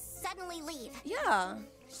she'd just suddenly leave. Yeah.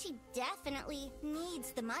 She definitely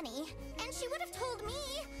needs the money, and she would have told me.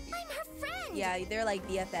 I'm her friend. Yeah, they're like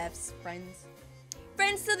BFFs, friends.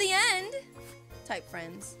 Friends to the end type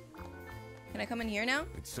friends. Can I come in here now?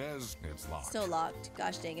 It says it's locked. Still locked.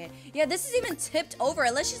 Gosh dang it. Yeah, this is even tipped over,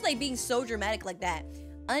 unless she's like being so dramatic like that.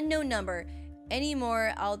 Unknown number.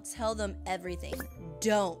 Anymore, I'll tell them everything.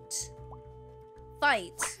 Don't.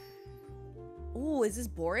 Fight. Ooh, is this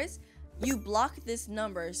Boris? You block this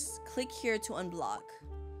number. Click here to unblock.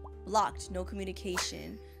 Blocked. No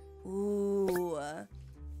communication. Ooh.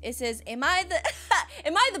 It says, am I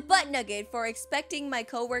the butt nugget for expecting my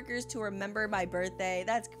coworkers to remember my birthday?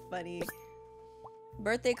 That's funny.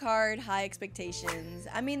 Birthday card, high expectations.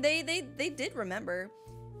 I mean, they did remember.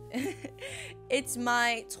 It's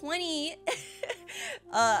my 20.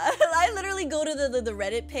 I literally go to the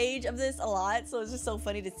Reddit page of this a lot, so it's just so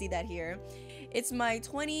funny to see that here. It's my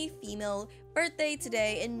 20 female birthday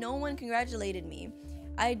today, and no one congratulated me.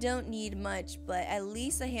 I don't need much, but at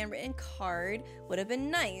least a handwritten card would have been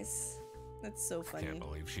nice. That's so funny. Can't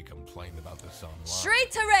believe she complained about this online.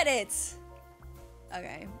 Straight to Reddit!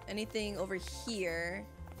 Okay, anything over here?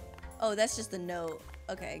 Oh, that's just a note.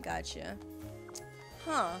 Okay, gotcha.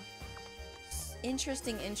 Huh.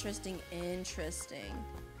 Interesting, interesting, interesting.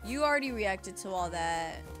 You already reacted to all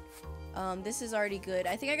that. This is already good.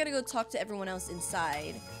 I think I gotta go talk to everyone else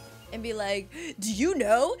inside and be like, do you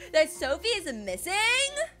know that Sophie is missing?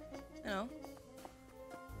 No.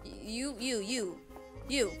 You.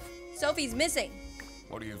 Sophie's missing.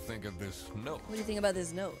 What do you think of this note? What do you think about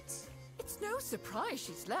this note? It's no surprise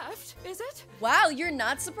she's left, is it? Wow, you're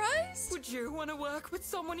not surprised? Would you want to work with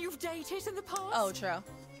someone you've dated in the past? Oh, true.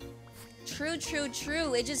 True.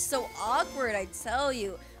 It's just so awkward, I tell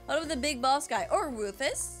you. What about the big boss guy? Or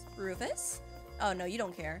Rufus? Rufus? Oh, no, you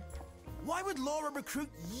don't care. Why would Laura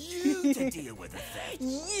recruit you to deal with the theft?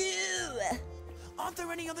 You! Aren't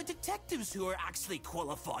there any other detectives who are actually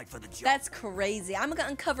qualified for the job? That's crazy. I'm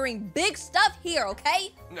uncovering big stuff here,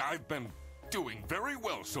 okay? I've been doing very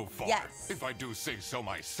well so far. Yes. If I do say so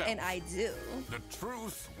myself. And I do. The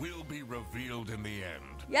truth will be revealed in the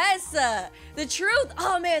end. Yes, the truth.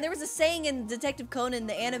 Oh man, there was a saying in Detective Conan,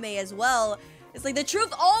 the anime as well. It's like the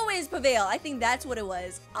truth always prevail. I think that's what it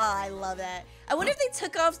was. I love that. I wonder if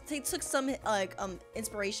they took some like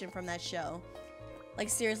inspiration from that show. Like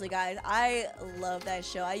seriously, guys, I love that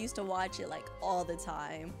show. I used to watch it like all the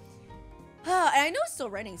time. And I know it's still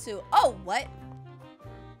running too. Oh, what?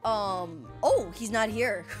 Oh, he's not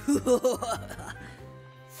here.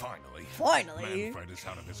 Finally. Manfred is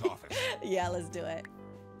out of his office. Yeah, let's do it.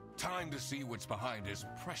 Time to see what's behind his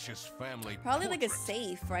precious family Probably portrait. like a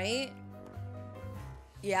safe, right?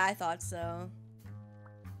 Yeah, I thought so.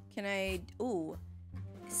 Can I... Ooh.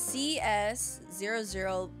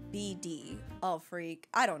 CS00BD. Oh, freak.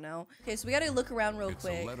 I don't know. Okay, so we gotta look around real It's a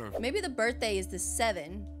quick. letter. Maybe the birthday is the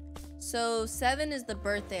 7. So 7 is the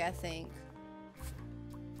birthday, I think.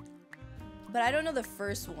 But I don't know the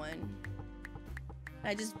first one.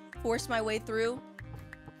 I just forced my way through.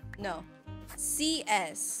 No.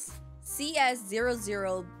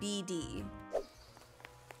 CS00BD.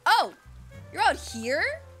 Oh! You're out here?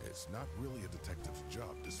 It's not really a detective's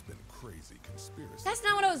job to spin crazy conspiracies. That's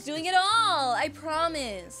not what I was doing at all. I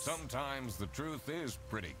promise. Sometimes the truth is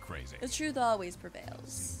pretty crazy. The truth always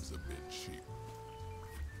prevails. Seems a bit cheap.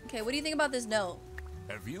 Okay, what do you think about this note?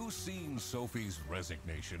 Have you seen Sophie's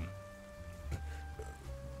resignation?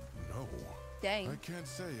 No. Dang. I can't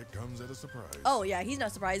say it comes at a surprise. Oh, yeah, he's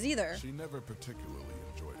not surprised either. She never particularly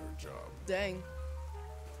enjoyed her job. Dang.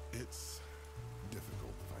 It's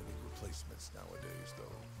difficult finding replacements nowadays,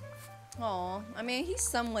 though. Aw, I mean, he's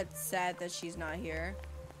somewhat sad that she's not here.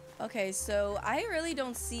 Okay, so I really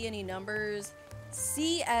don't see any numbers.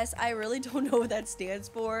 CS, I really don't know what that stands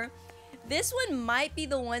for. This one might be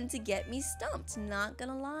the one to get me stumped. Not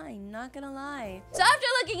gonna lie, not gonna lie. So after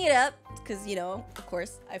looking it up, because, you know, of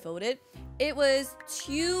course, I voted, it was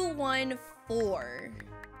 214.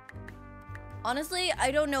 Honestly,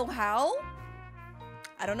 I don't know how.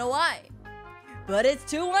 I don't know why. But it's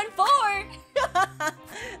 214.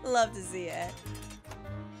 Love to see it.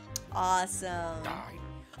 Awesome.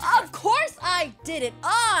 Of course I did it.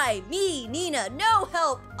 Me, Nina, no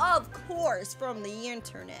help, of course, from the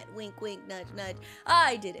internet. Wink, wink, nudge, nudge.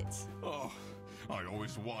 I did it. Oh, I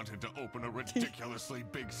always wanted to open a ridiculously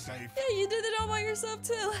big safe. Yeah, you did it all by yourself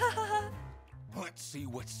too. Let's see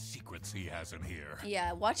what secrets he has in here.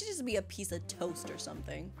 Yeah, watch it just be a piece of toast or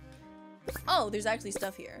something. Oh, there's actually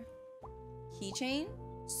stuff here. Keychain,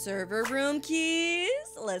 server room keys.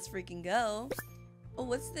 Let's freaking go. Oh,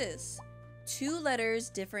 what's this? 2 letters,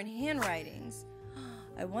 different handwritings.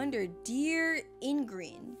 I wonder, dear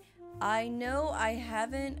Ingrid, I know I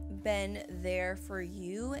haven't been there for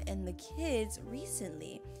you and the kids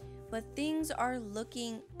recently, but things are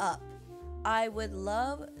looking up. I would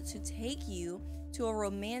love to take you to a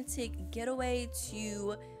romantic getaway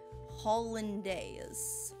to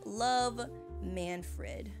Hollandaise. Love,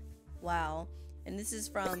 Manfred. Wow. And this is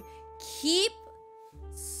from Keep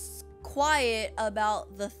Quiet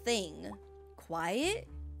About the Thing. Quiet?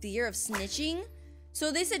 Fear of snitching?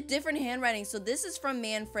 So they said different handwriting. So this is from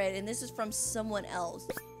Manfred and this is from someone else.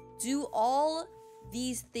 Do all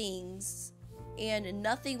these things and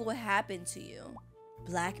nothing will happen to you.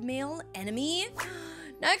 Blackmail? Enemy?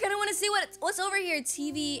 Now I kind of want to see what's over here.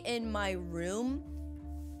 TV in my room.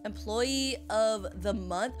 Employee of the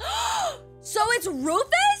month. So it's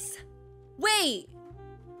Rufus? Wait.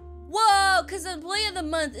 Whoa, because the employee of the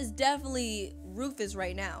month is definitely Rufus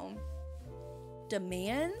right now.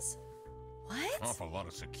 Demands? What? Awful lot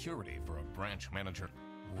of security for a branch manager.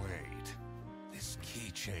 Wait, this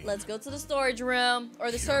keychain. Let's go to the storage room or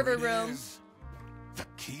the server room. The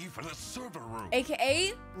key for the server room.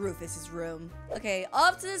 AKA Rufus's room. Okay,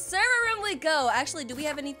 off to the server room we go. Actually, do we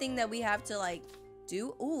have anything that we have to like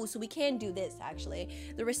do? Ooh, so we can do this actually.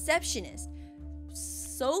 The receptionist.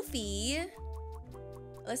 Sophie.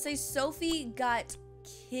 Let's say Sophie got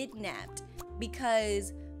kidnapped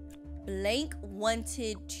because blank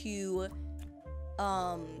wanted to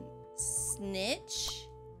snitch.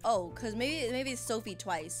 Oh, because maybe it's Sophie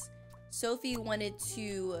twice. Sophie wanted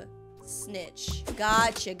to snitch.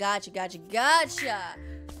 Gotcha.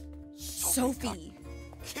 Sophie.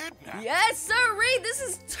 Kidnapped? Yes, sirree. This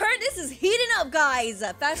is heating up, guys.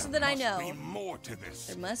 Faster than I know. There must be more to this.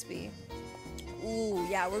 There must be. Ooh,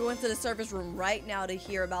 yeah, we're going to the service room right now to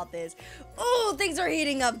hear about this. Ooh, things are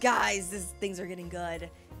heating up, guys. Things are getting good.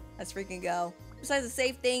 Let's freaking go. Besides the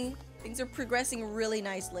safe thing, things are progressing really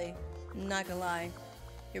nicely. I'm not gonna lie.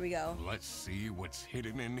 Here we go. Let's see what's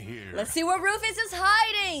hidden in here. Let's see what Rufus is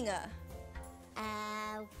hiding.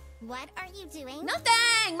 What are you doing?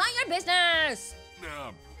 Nothing. Mind your business.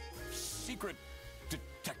 Secret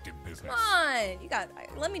detective business. Come on. You got.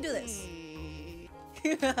 Let me do this.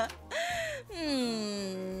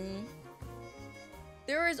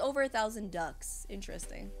 There is over 1,000 ducks.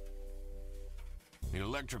 Interesting. The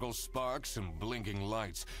electrical sparks and blinking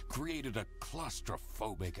lights created a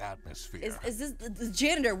claustrophobic atmosphere. Is this the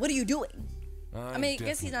janitor? What are you doing? I mean, I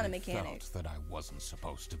guess he's not a definitely mechanic. felt that I wasn't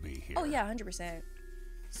supposed to be here. Oh yeah, 100%.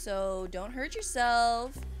 So don't hurt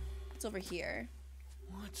yourself. It's over here.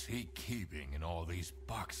 What's he keeping in all these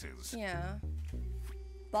boxes? Yeah.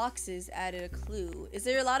 Boxes added a clue. Is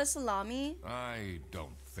there a lot of salami? I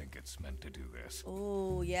don't think it's meant to do this.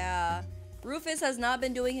 Oh yeah. Rufus has not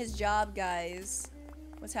been doing his job, guys.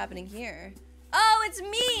 What's happening here? Oh, it's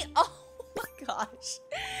me! Oh my gosh.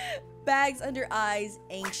 Bags under eyes,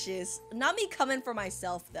 anxious. Not me coming for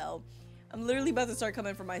myself, though. I'm literally about to start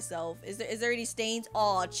coming for myself. Is there any stains?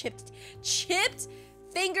 Oh, chipped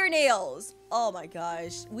fingernails. Oh my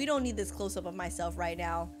gosh. We don't need this close-up of myself right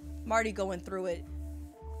now. I'm already going through it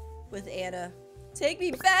with Anna. Take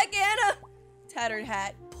me back, Anna! Tattered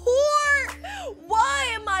hat. Poor!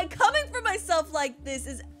 Why am I coming for myself like this?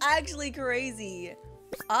 Is actually crazy.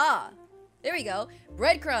 Ah, there we go.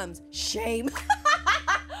 Breadcrumbs. Shame.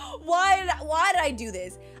 Why did I do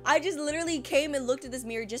this? I just literally came and looked at this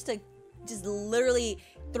mirror just to literally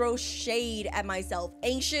throw shade at myself.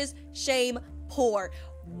 Anxious, shame, poor.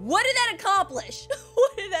 What did that accomplish?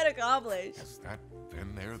 What did that accomplish? Has that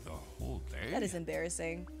been there the whole day? That is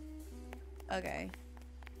embarrassing. Okay.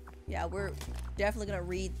 Yeah, we're definitely gonna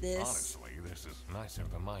read this. Honestly, this is nicer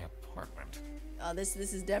than my apartment. This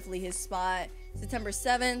is definitely his spot. September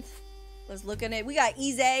 7th. Let's look at it. We got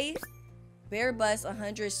Easy. Bear Bus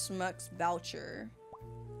 100 Schmucks voucher.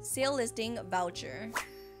 Sale listing voucher.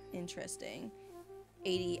 Interesting.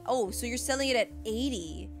 80. Oh, so you're selling it at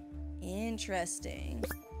 80. Interesting.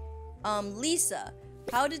 Lisa.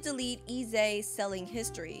 How to delete Easy selling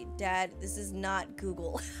history. Dad, this is not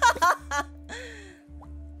Google.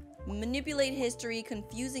 Manipulate history,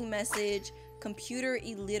 confusing message, computer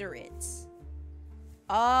illiterate.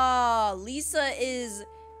 Ah, Lisa is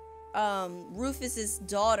Rufus's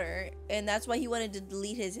daughter, and that's why he wanted to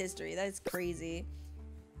delete his history. That's crazy.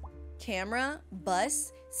 Camera,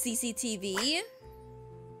 bus, CCTV.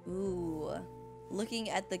 Ooh, looking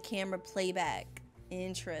at the camera playback.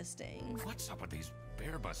 Interesting. What's up with these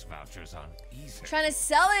Bear Bus vouchers on Easy? Trying to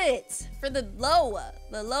sell it for the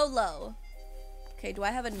low. Okay, do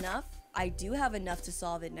I have enough? I do have enough to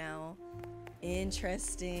solve it now.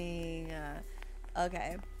 Interesting.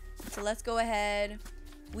 Okay, so let's go ahead.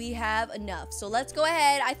 We have enough. So let's go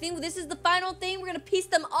ahead. I think this is the final thing. We're gonna piece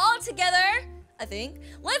them all together, I think.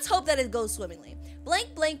 Let's hope that it goes swimmingly.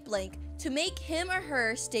 Blank, blank, blank. To make him or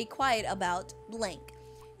her stay quiet about blank.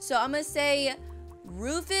 So I'm gonna say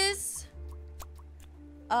Rufus.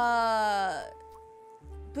 But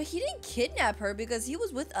he didn't kidnap her because he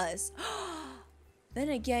was with us. Then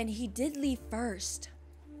again, he did leave first.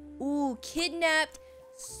 Ooh, kidnapped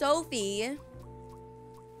Sophie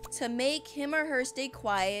to make him or her stay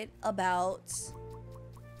quiet about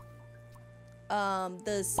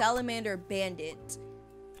the salamander bandit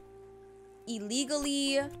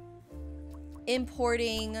illegally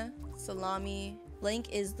importing salami.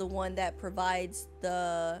 Blank is the one that provides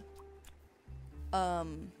the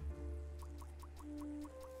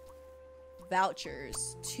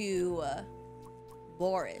vouchers to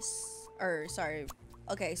Boris. Or sorry.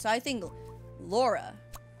 Okay, so I think Laura.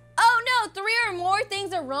 Oh no, 3 or more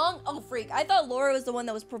things are wrong. Oh freak. I thought Laura was the one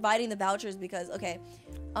that was providing the vouchers because okay.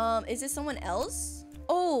 Is it someone else?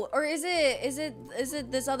 Oh, or is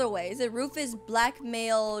it this other way? Is it Rufus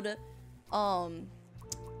blackmailed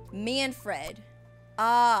Manfred?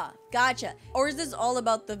 Ah, gotcha. Or is this all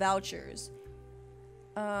about the vouchers?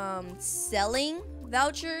 Selling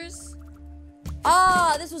vouchers?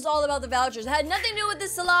 Ah, this was all about the vouchers. It had nothing to do with the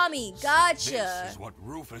salami. Gotcha. This is what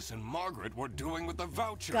Rufus and Margaret were doing with the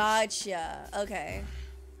vouchers. Gotcha. Okay.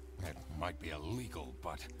 It might be illegal,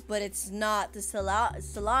 but it's not the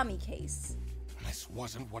salami case. this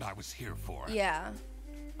wasn't what I was here for. Yeah.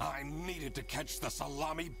 I needed to catch the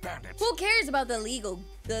salami bandit. Who cares about the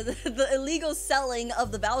illegal selling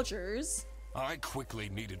of the vouchers? I quickly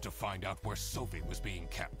needed to find out where Sophie was being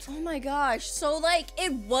kept. Oh my gosh. So like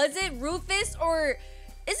it wasn't Rufus or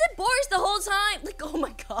is it Boris the whole time? Like, oh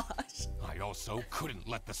my gosh. I also couldn't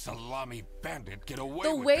let the salami bandit get away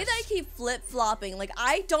The with way this. that I keep flip-flopping, like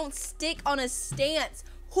I don't stick on a stance.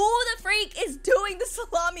 Who the freak is doing the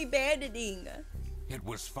salami banditing? It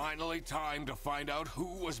was finally time to find out who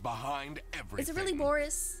was behind everything. Is it really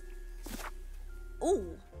Boris?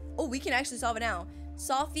 Oh, we can actually solve it now.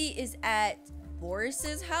 Sophie is at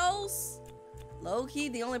Boris's house. Low-key,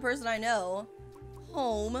 the only person I know.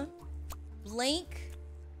 Home. Blank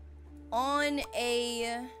on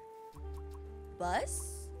a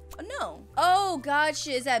bus? Oh, no. Oh,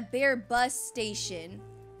 gotcha. Is at Bear Bus Station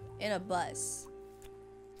in a bus.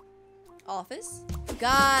 Office?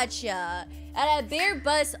 Gotcha. At a Bear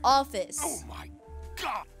Bus office. Oh my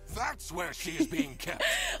god, that's where she is being kept.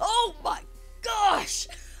 Oh my gosh.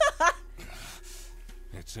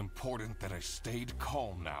 It's important that I stayed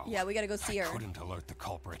calm now. Yeah, we gotta go see her. I couldn't alert the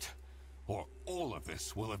culprit, or all of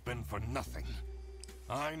this will have been for nothing.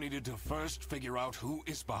 I needed to first figure out who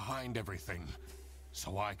is behind everything,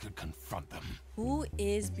 so I could confront them. Who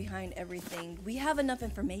is behind everything? We have enough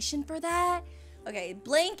information for that? Okay,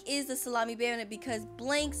 Blank is the Salami Bandit because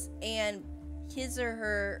Blank's and his or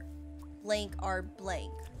her blank are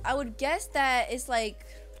blank. I would guess that it's like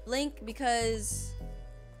Blank because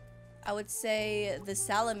I would say the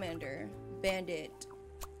Salamander Bandit.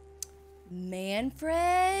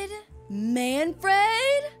 Manfred?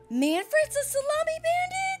 Manfred's a Salami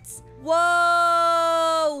Bandit?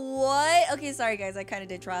 Whoa, what? Okay, sorry guys, I kind of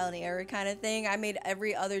did trial and error kind of thing. I made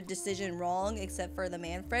every other decision wrong except for the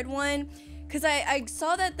Manfred one. Because I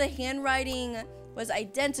saw that the handwriting was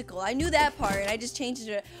identical. I knew that part and I just changed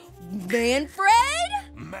it to Manfred?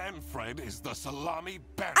 Manfred is the Salami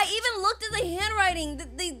Bandit. I even looked at the handwriting.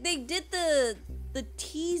 They did the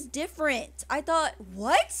T's different. I thought,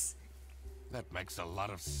 what? That makes a lot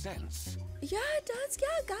of sense. Yeah, it does. Yeah,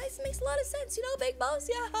 guys, it makes a lot of sense. You know, Big Boss,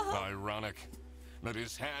 yeah. Ironic that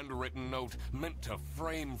his handwritten note meant to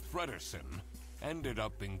frame Frederson ended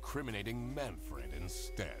up incriminating Manfred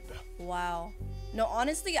instead. Wow. No,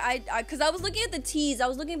 honestly, because I was looking at the T's. I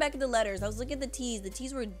was looking back at the letters. I was looking at the T's. The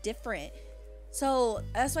T's were different. So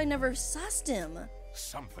that's why I never sussed him.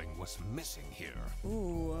 Something was missing here.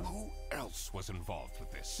 Ooh. Who else was involved with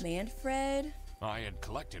this? Manfred? I had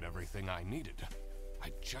collected everything I needed.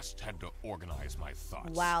 I just had to organize my thoughts.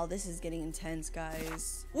 Wow, this is getting intense,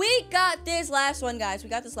 guys. We got this last one, guys. We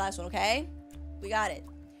got this last one, okay? We got it.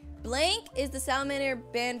 Blank is the Salamander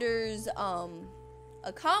Bander's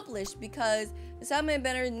accomplice because the Salamander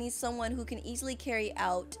Bander needs someone who can easily carry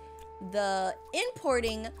out the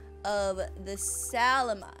importing of the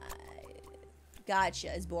Salami.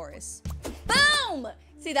 Gotcha, is Boris. Boom!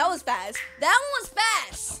 See, that was fast. That one was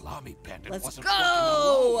fast. Salami Bandit Let's wasn't go. working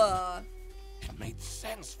alone. It made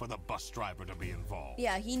sense for the bus driver to be involved.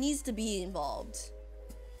 Yeah, he needs to be involved.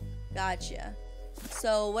 Gotcha.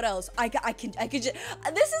 So what else? I could just,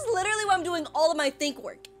 this is literally why I'm doing all of my think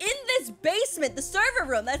work. In this basement, the server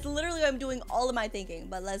room, that's literally why I'm doing all of my thinking,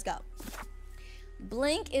 but let's go.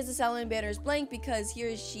 Blank is the Salamander Banner's Blank because he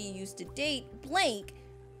or she used to date Blank.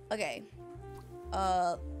 Okay.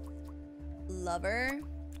 Lover.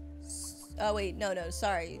 Oh wait, no,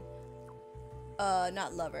 sorry.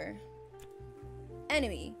 Not lover.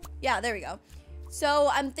 Enemy. Yeah, there we go. So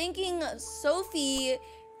I'm thinking Sophie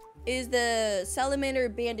is the Salamander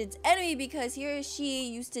Bandit's enemy because he or she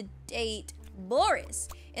used to date Boris.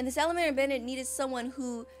 And the Salamander Bandit needed someone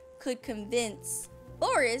who could convince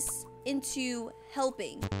Boris into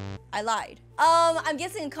helping. I lied. I'm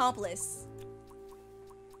guessing accomplice.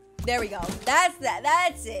 There we go.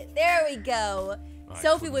 That's it. There we go.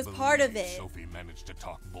 Sophie was part of it. Sophie managed to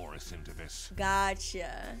talk Boris into this.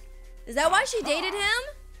 Gotcha. Is that why she dated him?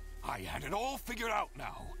 I had it all figured out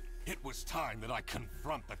now. It was time that I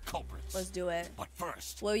confront the culprits. Let's do it. But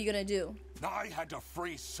first, what are you gonna do? I had to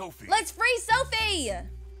free Sophie. Let's free Sophie!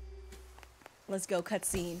 Let's go,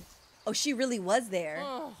 cutscene. Oh, she really was there.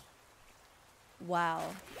 Oh. Wow.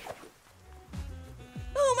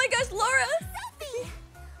 Oh my gosh, Laura! Sophie!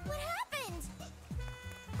 What happened?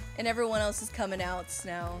 And everyone else is coming out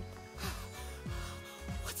now.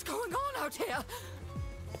 What's going on out here?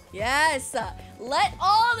 Yes! Let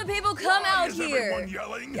all the people come out is here! everyone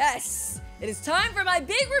yelling? Yes! It is time for my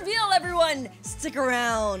big reveal, everyone! Stick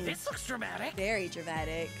around! This looks dramatic. Very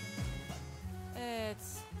dramatic.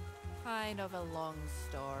 It's kind of a long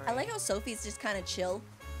story. I like how Sophie's just kind of chill.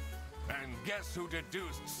 And guess who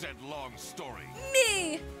deduced said long story?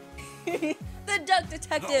 Me! The Duck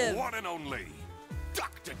Detective! The one and only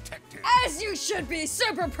Duck Detective! As you should be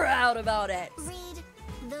super proud about it! Read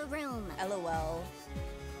the room. LOL.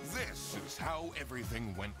 This is how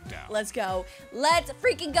everything went down. Let's go. Let's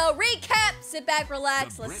freaking go. Recap! Sit back,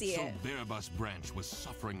 relax, let's see it. The Bearbus branch was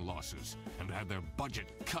suffering losses and had their budget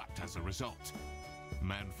cut as a result.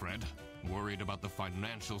 Manfred, worried about the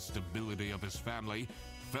financial stability of his family,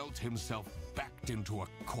 felt himself backed into a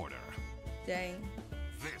corner. Dang.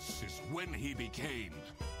 This is when he became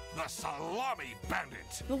the Salami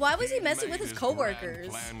Bandit. But why was he messing made with his grand coworkers?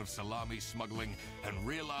 plan of salami smuggling and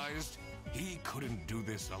realized he couldn't do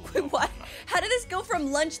this alone. Wait, what? How did this go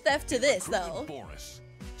from lunch theft to this, Recruited though? Boris,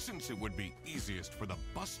 since it would be easiest for the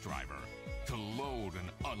bus driver to load and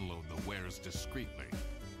unload the wares discreetly.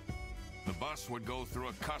 The bus would go through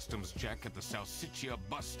a customs check at the Salsiccia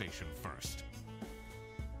bus station first.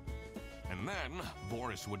 And then,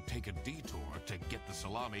 Boris would take a detour to get the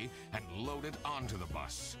salami and load it onto the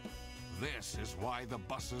bus. This is why the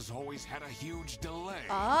buses always had a huge delay.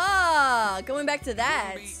 Ah, going back to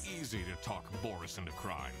that. It would be easy to talk Boris into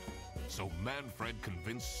crime. So Manfred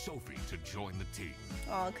convinced Sophie to join the team.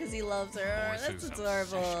 Oh, because he loves her. Boris's That's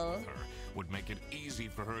obsession adorable. with her would make it easy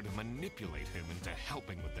for her to manipulate him into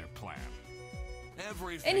helping with their plan.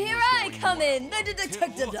 Everything And here was I going come well in, the detective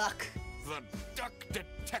until duck. The duck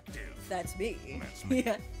detective. That's me. That's me.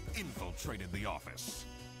 Yeah. Infiltrated the office.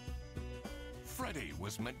 Freddy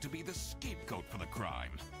was meant to be the scapegoat for the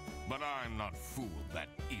crime, but I'm not fooled that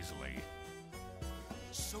easily.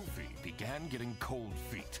 Sophie began getting cold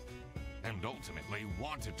feet, and ultimately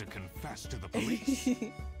wanted to confess to the police.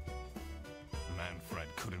 Manfred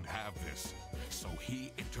couldn't have this, so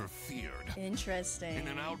he interfered. Interesting. In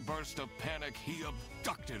an outburst of panic, he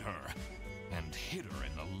abducted her and hid her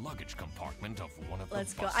in the luggage compartment of one of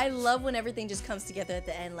Let's the go. buses. I love when everything just comes together at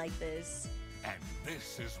the end like this. And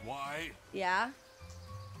this is why Yeah?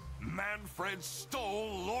 Manfred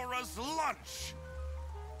stole Laura's lunch.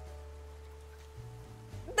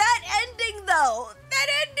 That ending, though.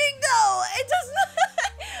 It does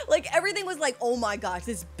not. Like, everything was like, oh my gosh,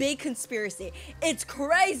 this big conspiracy. It's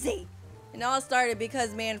crazy. And all started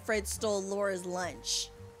because Manfred stole Laura's lunch.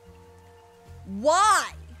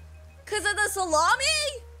 Why? Because of the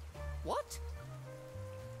salami? What?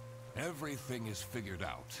 Everything is figured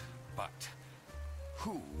out, but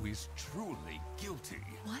who is truly guilty?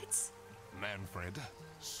 What? Manfred,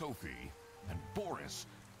 Sophie, and Boris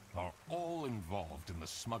are all involved in the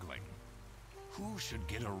smuggling. Who should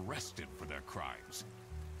get arrested for their crimes?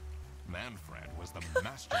 Manfred was the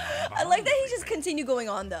mastermind I behind like that he just everything. continued going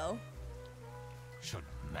on, though. Should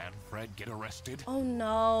Manfred get arrested? Oh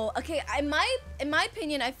no. Okay, in my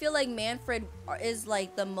opinion, I feel like Manfred is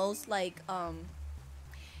like the most like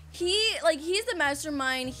he's the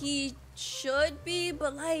mastermind. He should be,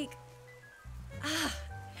 but like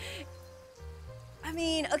I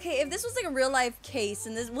mean, okay, if this was like a real life case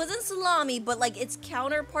and this wasn't salami, but like its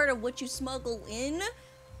counterpart of what you smuggle in,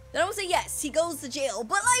 then I would say yes, he goes to jail.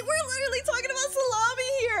 But like, we're literally talking about salami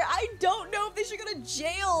here. I don't know if they should go to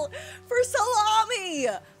jail for salami.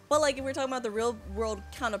 But like, if we're talking about the real world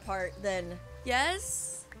counterpart, then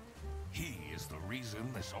yes. He is the reason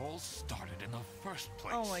this all started in the first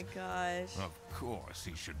place. Oh my gosh. Of course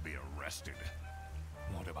he should be arrested.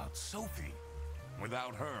 What about Sophie?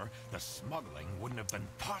 Without her, the smuggling wouldn't have been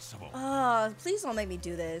possible. Please don't make me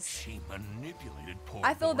do this. She manipulated poor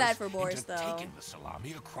I feel bad Boris for Boris, into though. taking the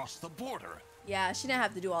salami across the border. Yeah, she didn't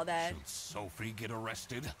have to do all that. Should Sophie get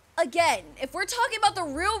arrested? Again, if we're talking about the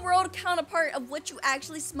real world counterpart of what you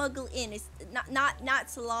actually smuggle in, it's not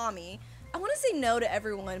salami. I want to say no to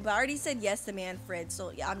everyone, but I already said yes to Manfred,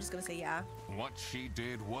 so yeah, I'm just gonna say yeah. What she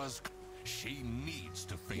did was, she needs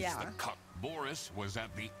to face Yeah. the cut. Boris was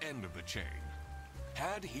at the end of the chain.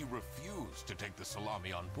 Had he refused to take the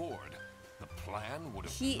salami on board, the plan would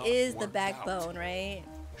have He not is the worked backbone, out. right?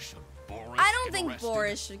 Should Boris I don't get think arrested?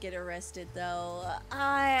 Boris should get arrested though.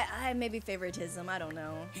 I maybe favoritism, I don't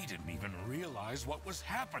know. He didn't even realize what was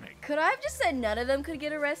happening. Could I have just said none of them could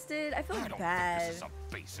get arrested? I feel I don't bad. think this is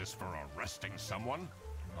a basis for arresting someone.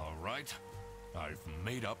 All right, I've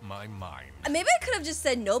made up my mind. Maybe I could have just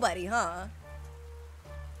said nobody, huh?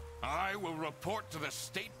 I will report to the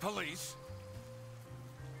state police.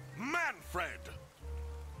 Manfred!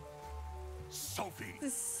 Sophie!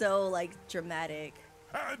 This is so, like, dramatic.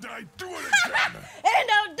 And I do it again! And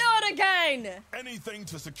I'll do it again! Anything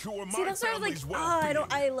to secure my See, that's why I was like, family's well-being.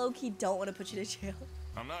 I low-key don't want to put you to jail.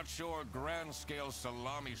 I'm not sure grand-scale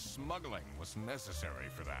salami smuggling was necessary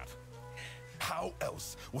for that. How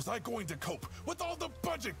else was I going to cope with all the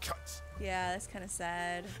budget cuts? Yeah, that's kind of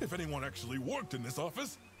sad. If anyone actually worked in this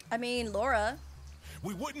office, I mean, Laura.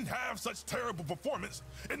 we wouldn't have such terrible performance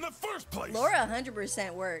in the first place. Laura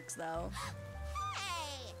 100% works, though.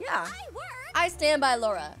 Hey! Yeah. I work! I stand by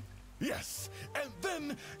Laura. Yes, and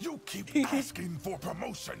then you keep asking for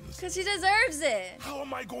promotions. Because she deserves it. How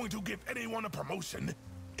am I going to give anyone a promotion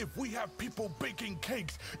if we have people baking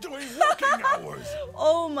cakes during working hours?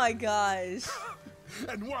 Oh my gosh.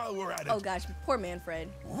 And while we're at it, Oh gosh, poor Manfred.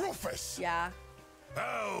 Rufus, Yeah.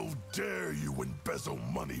 How dare you embezzle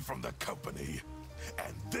money from the company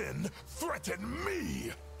and then threaten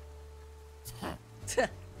me?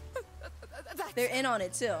 They're in on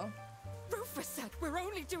it too. Rufus said we're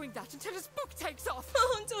only doing that until his book takes off.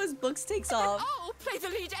 Until his books takes And off. I'll play the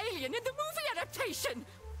lead alien in the movie adaptation.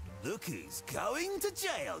 Look who's going to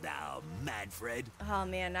jail now, Manfred. Oh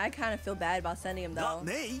man, I kind of feel bad about sending him though. Not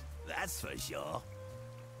me, that's for sure.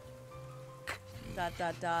 Dot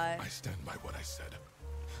dot dot. I stand by what I said.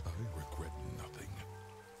 I regret nothing.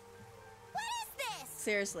 What is this?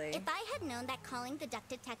 Seriously. If I had known that calling the duck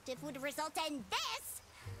detective would result in this,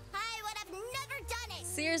 I would have never done it.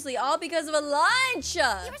 Seriously, all because of a lunch. You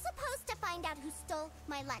were supposed to find out who stole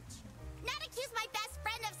my lunch, not accuse my best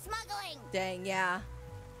friend of smuggling. Dang, yeah.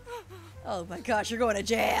 Oh my gosh, you're going to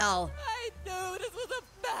jail. I knew this was a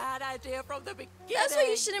bad idea from the beginning. That's why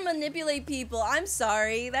you shouldn't manipulate people. I'm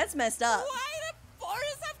sorry. That's messed up. Why did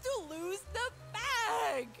Boris have to lose the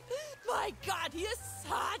bag? My God, he is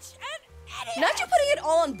such an idiot. Not you putting it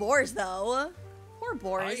all on Boris, though. Poor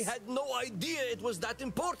Boris. I had no idea it was that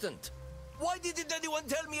important. Why didn't anyone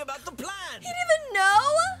tell me about the plan? He didn't even know?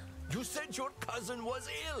 You said your cousin was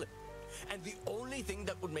ill. And the only thing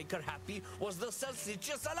that would make her happy was the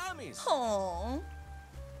salsiccia salamis. Oh.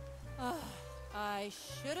 I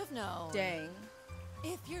should have known. Dang.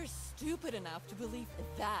 If you're stupid enough to believe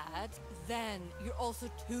that, then you're also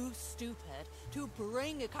too stupid to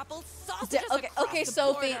bring a couple sausages Okay, across okay, the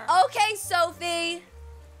Sophie. border. Okay, Sophie.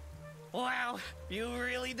 Wow, you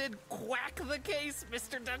really did quack the case,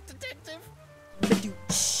 Mr. Duck Detective.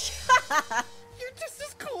 You're just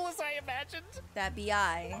as cool as I imagined. That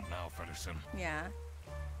BI. Now, Fredderson. Yeah.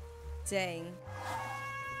 Dang.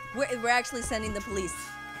 We're actually sending the police.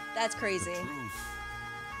 That's crazy. Truth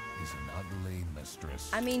is an ugly mistress.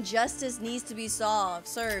 I mean, justice needs to be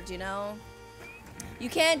served, you know? You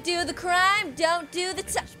can't do the crime, don't do the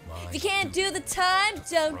time. If you can't do the time,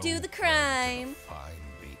 don't do the crime. Fine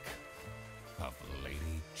beak of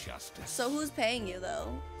Lady Justice. So who's paying you,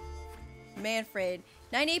 though? Manfred.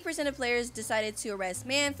 98% of players decided to arrest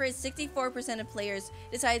Manfred, 64% of players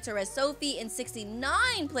decided to arrest Sophie, and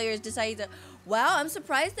 69 players decided to... Wow, I'm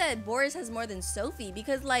surprised that Boris has more than Sophie,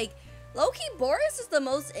 because, like, low-key, Boris is the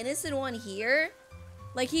most innocent one here.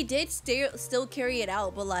 Like, he did still carry it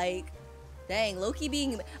out, but, like, dang, low-key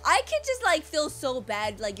being... I can just, like, feel so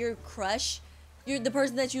bad, like, your crush, the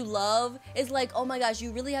person that you love, is like, oh my gosh,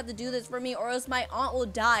 you really have to do this for me, or else my aunt will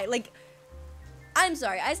die. Like, I'm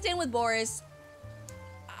sorry, I stand with Boris.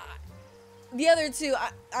 The other two,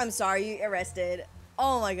 I'm sorry, you arrested.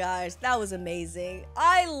 Oh my gosh, that was amazing.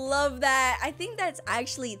 I love that. I think that's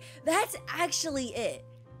actually it.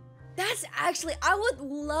 I would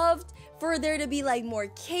love for there to be like more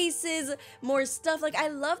cases, more stuff. Like, I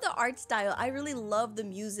love the art style. I really love the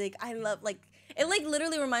music. I love, like, it like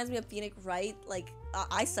literally reminds me of Phoenix Wright. Like,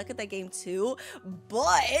 I suck at that game too,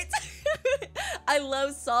 but I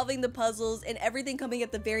love solving the puzzles and everything coming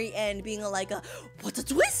at the very end being like a what a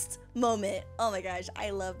twist moment. Oh my gosh,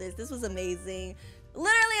 I love this. This was amazing.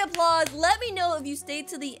 Literally applause. Let me know if you stayed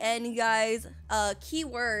to the end, guys.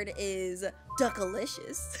 Keyword is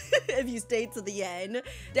duckalicious. If you stayed to the end,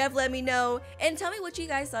 definitely let me know and tell me what you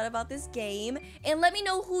guys thought about this game, and let me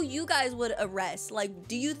know who you guys would arrest. Like,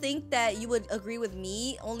 do you think that you would agree with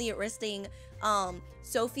me only arresting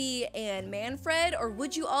Sophie and Manfred, or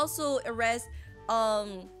would you also arrest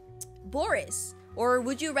Boris, or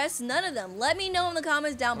would you arrest none of them? Let me know in the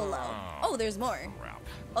comments down below. Oh, there's more. Crap.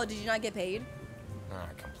 Oh, did you not get paid?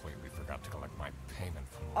 I completely forgot to collect my payment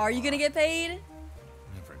from Are you gonna get paid?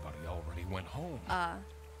 Everybody already went home. How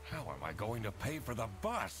am I going to pay for the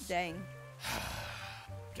bus? Dang.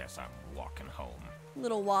 Guess I'm walking home.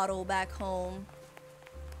 Little waddle back home.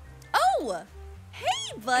 Oh!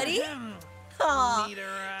 Hey, buddy! Aw. Need a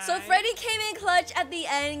ride? So Freddy came in clutch at the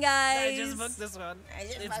end, guys. I just booked this one.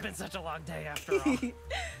 It's booked- been such a long day after all.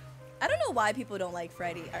 I don't know why people don't like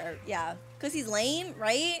Freddy. Or, yeah, because he's lame,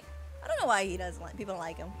 right? I don't know why he doesn't like. People don't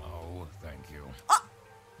like him. Oh, thank you.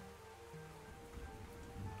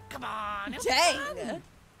 Come on. it'll be Dang. fun.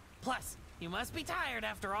 Plus, you must be tired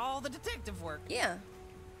after all the detective work. Yeah.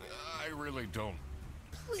 I really don't.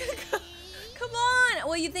 Come on.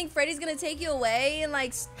 Well, you think Freddy's gonna take you away and,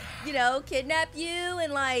 like, you know, kidnap you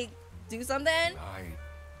and, like, do something? I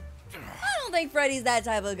don't think Freddy's that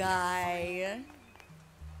type of guy.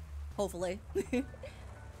 Hopefully.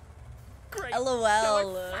 Great. LOL. Now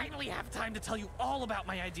I finally have time to tell you all about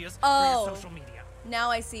my ideas for Oh. your social media. Now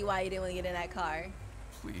I see why you didn't want to get in that car.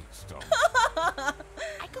 Please don't.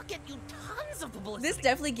 I could get you tons of publicity. This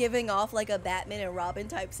definitely giving off like a Batman and Robin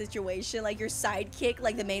type situation, like your sidekick,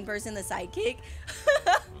 like the main person, the sidekick.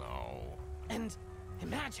 No. And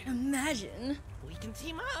Imagine we can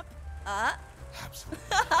team up. Absolutely.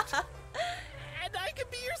 And I could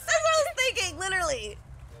be your That's what I was thinking, literally.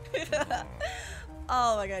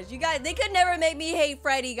 Oh my gosh, you guys, they could never make me hate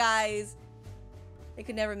Freddy, guys. They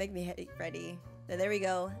could never make me hate Freddy. So there we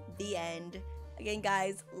go, the end. Again,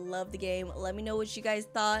 guys, love the game. Let me know what you guys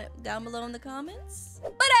thought down below in the comments.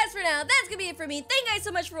 But as for now, that's gonna be it for me. Thank you guys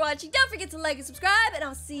so much for watching. Don't forget to like and subscribe, and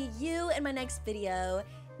I'll see you in my next video.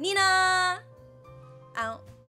 Nenaa, out.